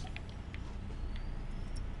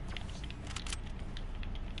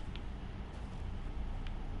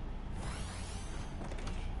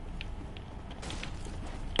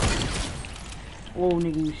 Whoa,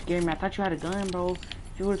 nigga, you scared me. I thought you had a gun, bro.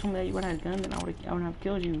 If you would've told me that you would've had a gun, then I wouldn't have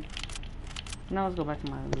killed you. Now let's go back to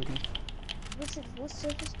my looting. What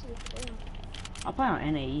surface do you play on? I'll play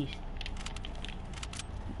on NA East.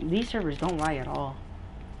 These servers don't lie at all.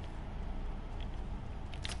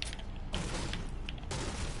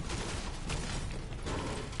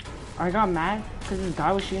 I got mad because this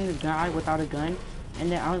guy was shooting this guy without a gun,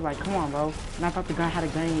 and then I was like, come on, bro. And I thought the guy had a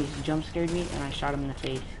gun and he jump scared me, and I shot him in the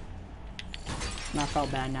face. And I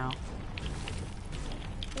felt bad now.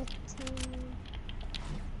 15.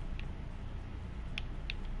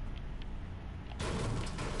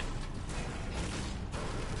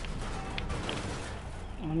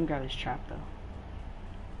 Let me grab this trap though.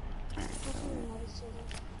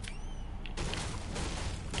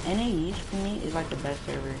 NA East for me is like the best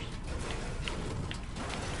servers.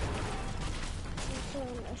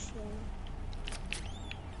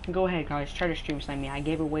 Go ahead, guys. Try to stream snipe me. I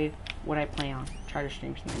gave away what I play on. Try to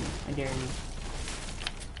stream snipe me. I dare you.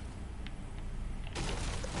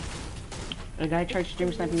 A guy tried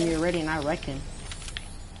stream sniping me already, and I wrecked him.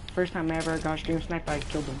 First time I ever got stream sniped, I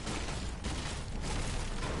killed him.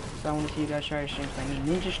 So I want to see you guys try to stream snipe me.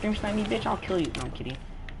 Ninja stream snipe me, bitch. I'll kill you. No, I'm kidding.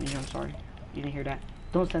 Ninja, I'm sorry. You didn't hear that.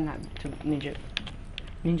 Don't send that to Ninja.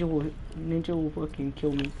 Ninja will fucking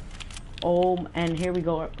kill me. Oh, and here we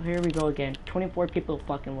go again. 24 people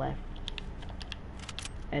fucking left.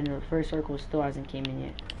 And the first circle still hasn't came in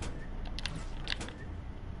yet.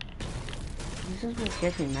 This is what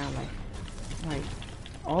gets me mad, like,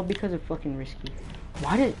 all because of fucking risky.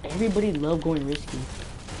 Why does everybody love going risky?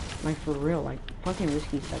 Like, for real, like, fucking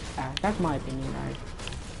risky sucks ass. That's my opinion, guys.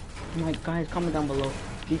 I'm like, guys, comment down below.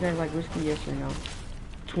 Do you guys like risky, yes or no?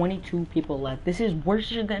 22 people left. This is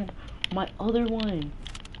worse than my other one.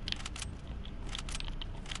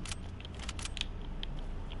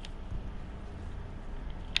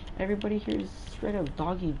 Everybody here is straight up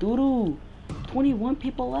doggy doodoo. 21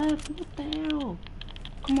 people left. What the hell?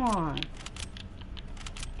 Come on.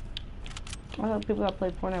 I thought people that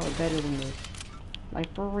play Fontnite were better than this.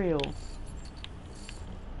 Like, for real.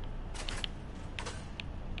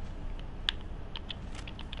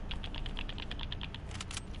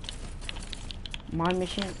 My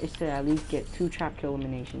mission is to at least get 2 trap kill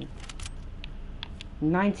eliminations.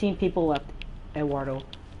 19 people left, Eduardo.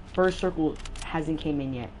 First circle hasn't came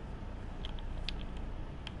in yet.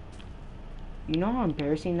 You know how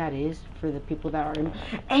embarrassing that is for the people that are in.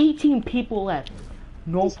 18 people left.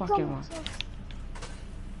 No fucking lie.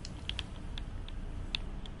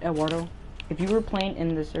 Eduardo, if you were playing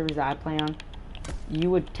in the servers that I play on, you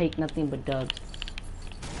would take nothing but dubs.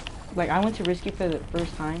 Like, I went to Risky for the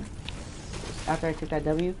first time. After I took that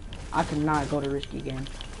W, I could not go to Risky again.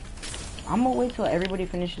 I'm gonna wait till everybody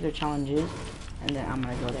finishes their challenges, and then I'm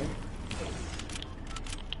gonna go there.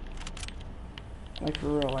 Like, for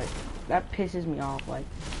real, like, that pisses me off, like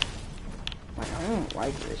I don't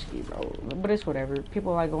like Risky, bro. But it's whatever.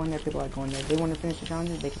 People like going there, people like going there. If they want to finish the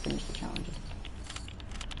challenges, they can finish the challenges.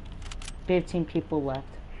 15 people left.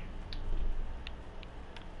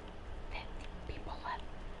 15 people left.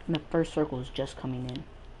 And the first circle is just coming in.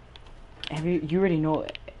 You already know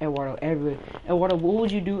Eduardo, everywhere. Eduardo, what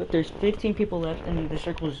would you do if there's 15 people left and the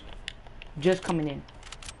circle's just coming in?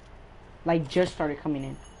 Like, just started coming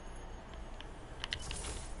in.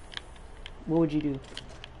 What would you do?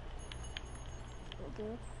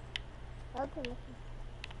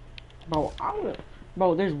 Bro,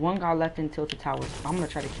 bro, there's one guy left in Tilted Towers. I'm gonna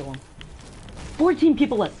try to kill him. 14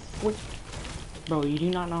 people left. Bro, you do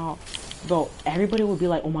not know how. Bro, everybody would be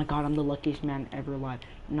like, oh my god, I'm the luckiest man ever alive.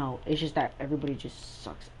 No, it's just that everybody just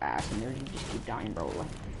sucks ass and you just keep dying, bro.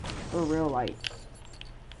 Like, for real, like.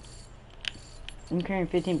 I'm carrying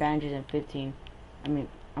 15 bandages and 15. I mean,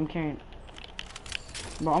 I'm carrying.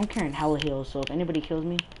 Bro, I'm carrying hella heals, so if anybody kills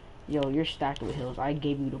me, yo, you're stacked with heals. I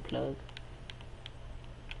gave you the plug.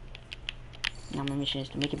 Now my mission is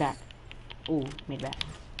to make it back. Ooh, made it back.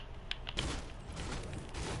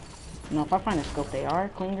 No, if I find a scope AR,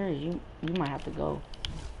 clingers, you might have to go.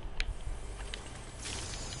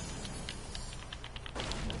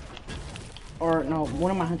 Or no,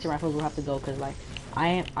 one of my hunting rifles will have to go, cause like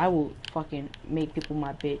I will fucking make people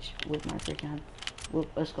my bitch with my freaking with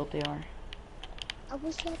a scope AR. I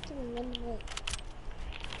wish I could eliminate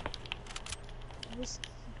risky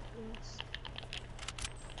things.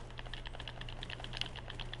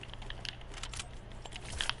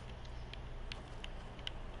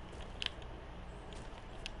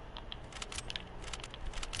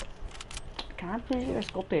 Can I please get a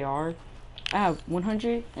scope AR? I have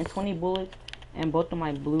 120 bullets and both of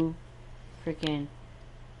my blue freaking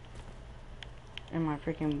and my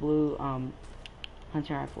freaking blue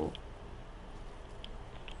hunting rifle.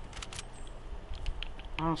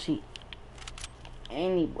 I don't see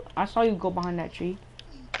any. I saw you go behind that tree.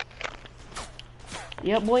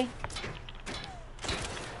 Yep, boy.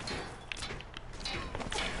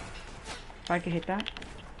 If I could hit that.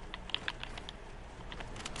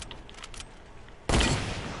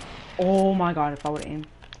 Oh my god, if I would aim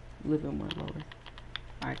a little bit more lower.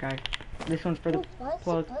 Alright, guys. This one's for the plug.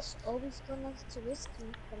 Why is the bus always going next to risky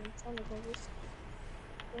when I'm trying to go risky?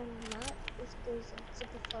 When not, this goes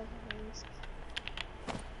super far behind risky.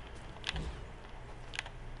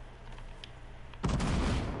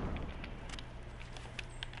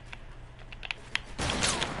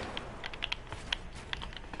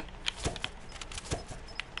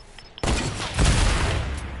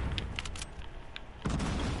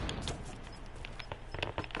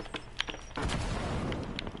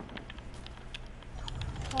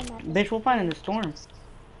 Bitch, we'll find in the storm.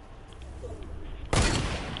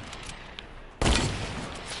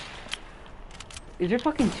 Is there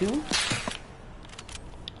fucking two?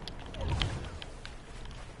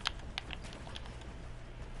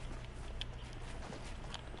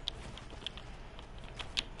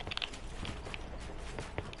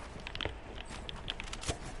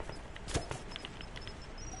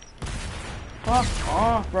 Fuck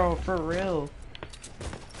off, bro, for real.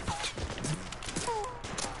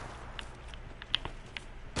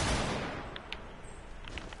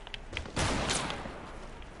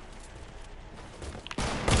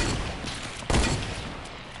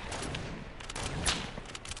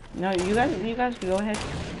 No, you guys go ahead.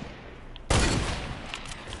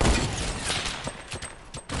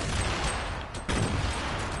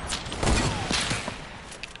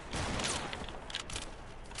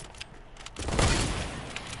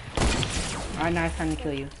 Alright, now it's time to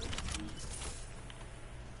kill you.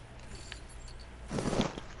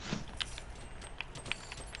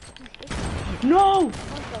 No!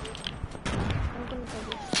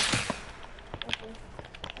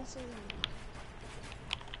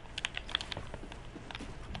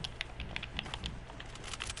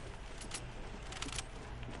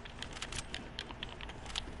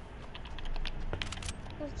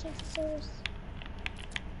 Let's check the servers.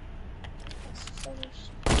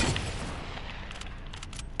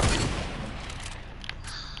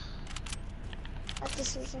 After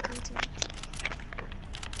 6 seconds to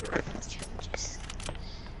challenges.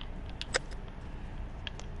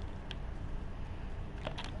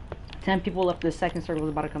 Ten people left. The second circle is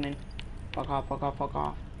about to come in. Fuck off, fuck off, fuck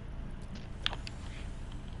off.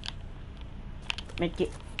 Make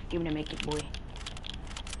it. Give me to make it, boy.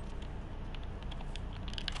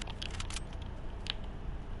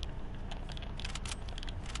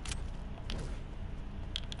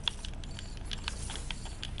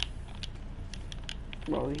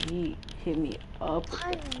 Bro, he hit me up.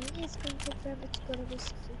 Finally, it's going to take forever to go to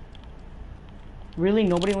risky. Really?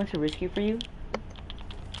 Nobody went to rescue for you?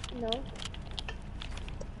 No.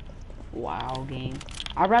 Wow, game.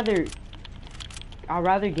 I'd rather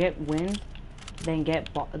get win than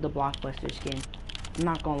get the blockbuster skin. I'm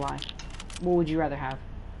not gonna lie. What would you rather have?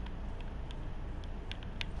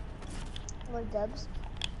 More dubs.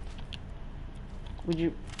 Would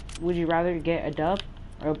you rather get a dub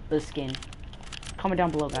or a skin? Comment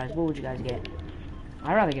down below, guys. What would you guys get?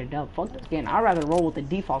 I'd rather get a dub. Fuck the skin. I'd rather roll with the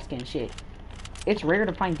default skin shit. It's rare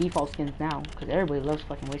to find default skins now, because everybody loves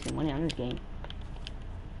fucking wasting money on this game.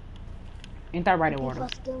 Ain't that right, Eduardo?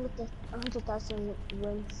 Default skin with the 100,000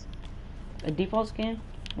 wins. A default skin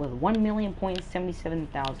with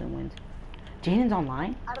 1,077,000 wins. Jaden's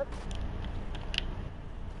online?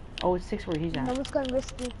 Oh, it's 6 where he's at. No one's going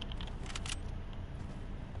risky.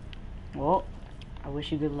 Well, I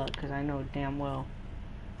wish you good luck, because I know damn well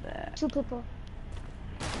that... 2 people.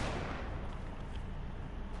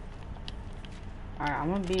 Alright,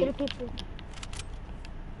 I'm gonna be... 3 people.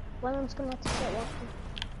 One of them's gonna have to start walking.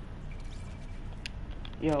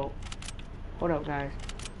 Yo, hold up, guys.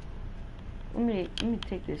 Let me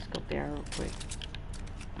take this scope there real quick.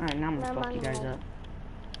 Alright, now I'm gonna fuck you guys up.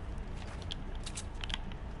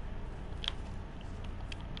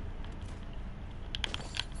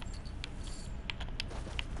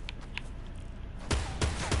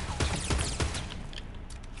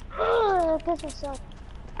 I pissed myself.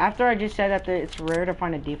 After I just said that it's rare to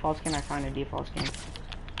find a default skin, I find a default skin.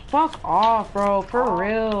 Fuck off, bro. For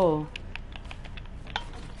real.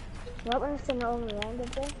 What was the only round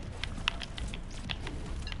of it?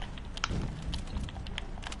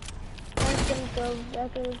 I'm gonna go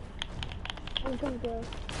regular. I'm gonna go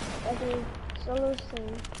regular solo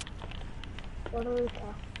scene. Puerto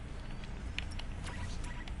Rico.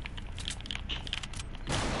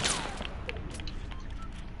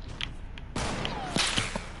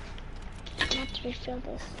 I have to refill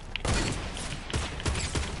this.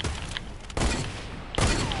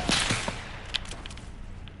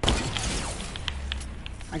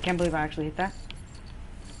 I can't believe I actually hit that.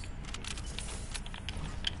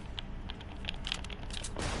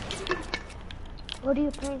 What do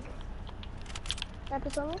you think?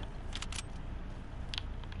 That only?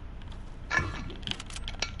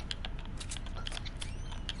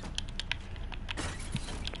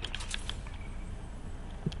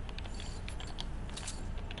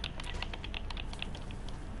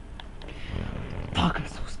 Fuck, I'm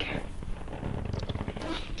so scared.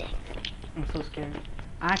 I'm so scared.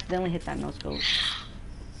 I accidentally hit that no scope.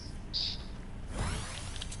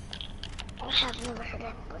 I have never heard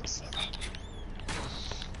anyone say that.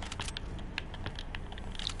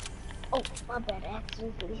 Oh, my bad. I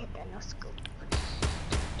accidentally hit that no scope.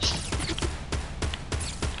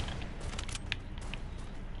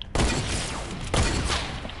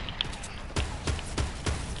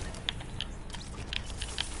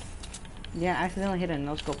 Yeah, I accidentally hit a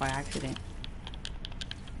no scope by accident.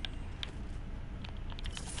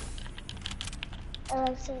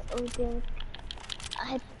 Alexa, oh dang, I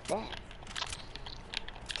hit that.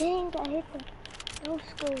 Dang, I hit the no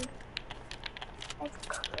scope. That's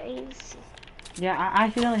crazy. Yeah, I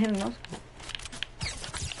accidentally hit a no scope.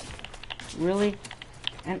 Really?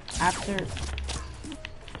 And after...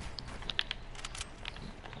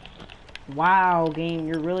 Wow, game,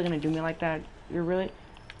 you're really gonna do me like that? You're really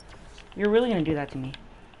gonna do that to me.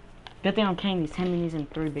 Good thing I'm carrying these 10 minis and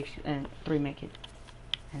 3 big and 3 make it.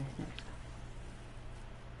 And it's next.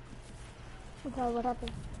 Okay, what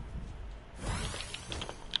happened?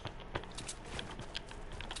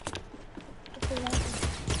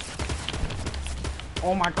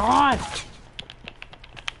 Oh my god!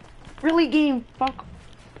 Really, game? Fuck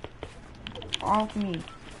off me.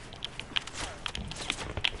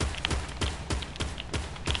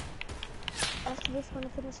 After this, want to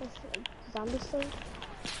finish this zombie stage?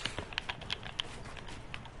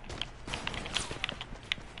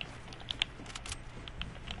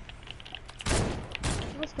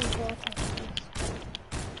 What's gonna go attack this?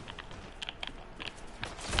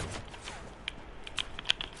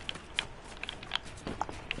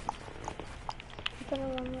 I'm gonna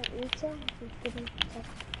run that retail and give him attack.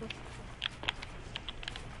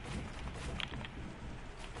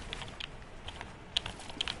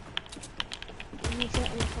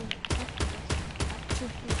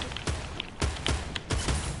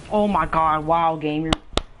 Oh my god, wow game,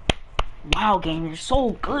 you're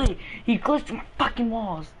so good. He glitched my fucking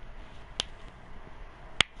walls.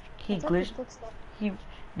 He glitched.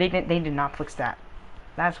 They did not fix that.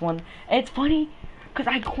 That's one. It's funny because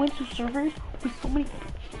I go into servers with so many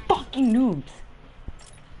fucking noobs.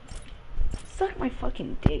 Suck my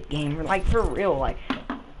fucking dick, gamer. Like for real, like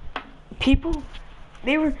people.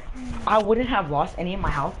 I wouldn't have lost any of my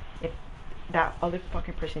health if that other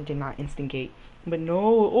fucking person did not instigate. But no,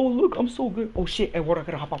 oh look, I'm so good. Oh shit, and what? I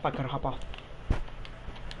gotta hop off. I gotta hop off.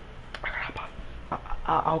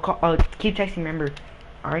 I'll keep texting. Remember,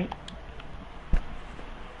 all right.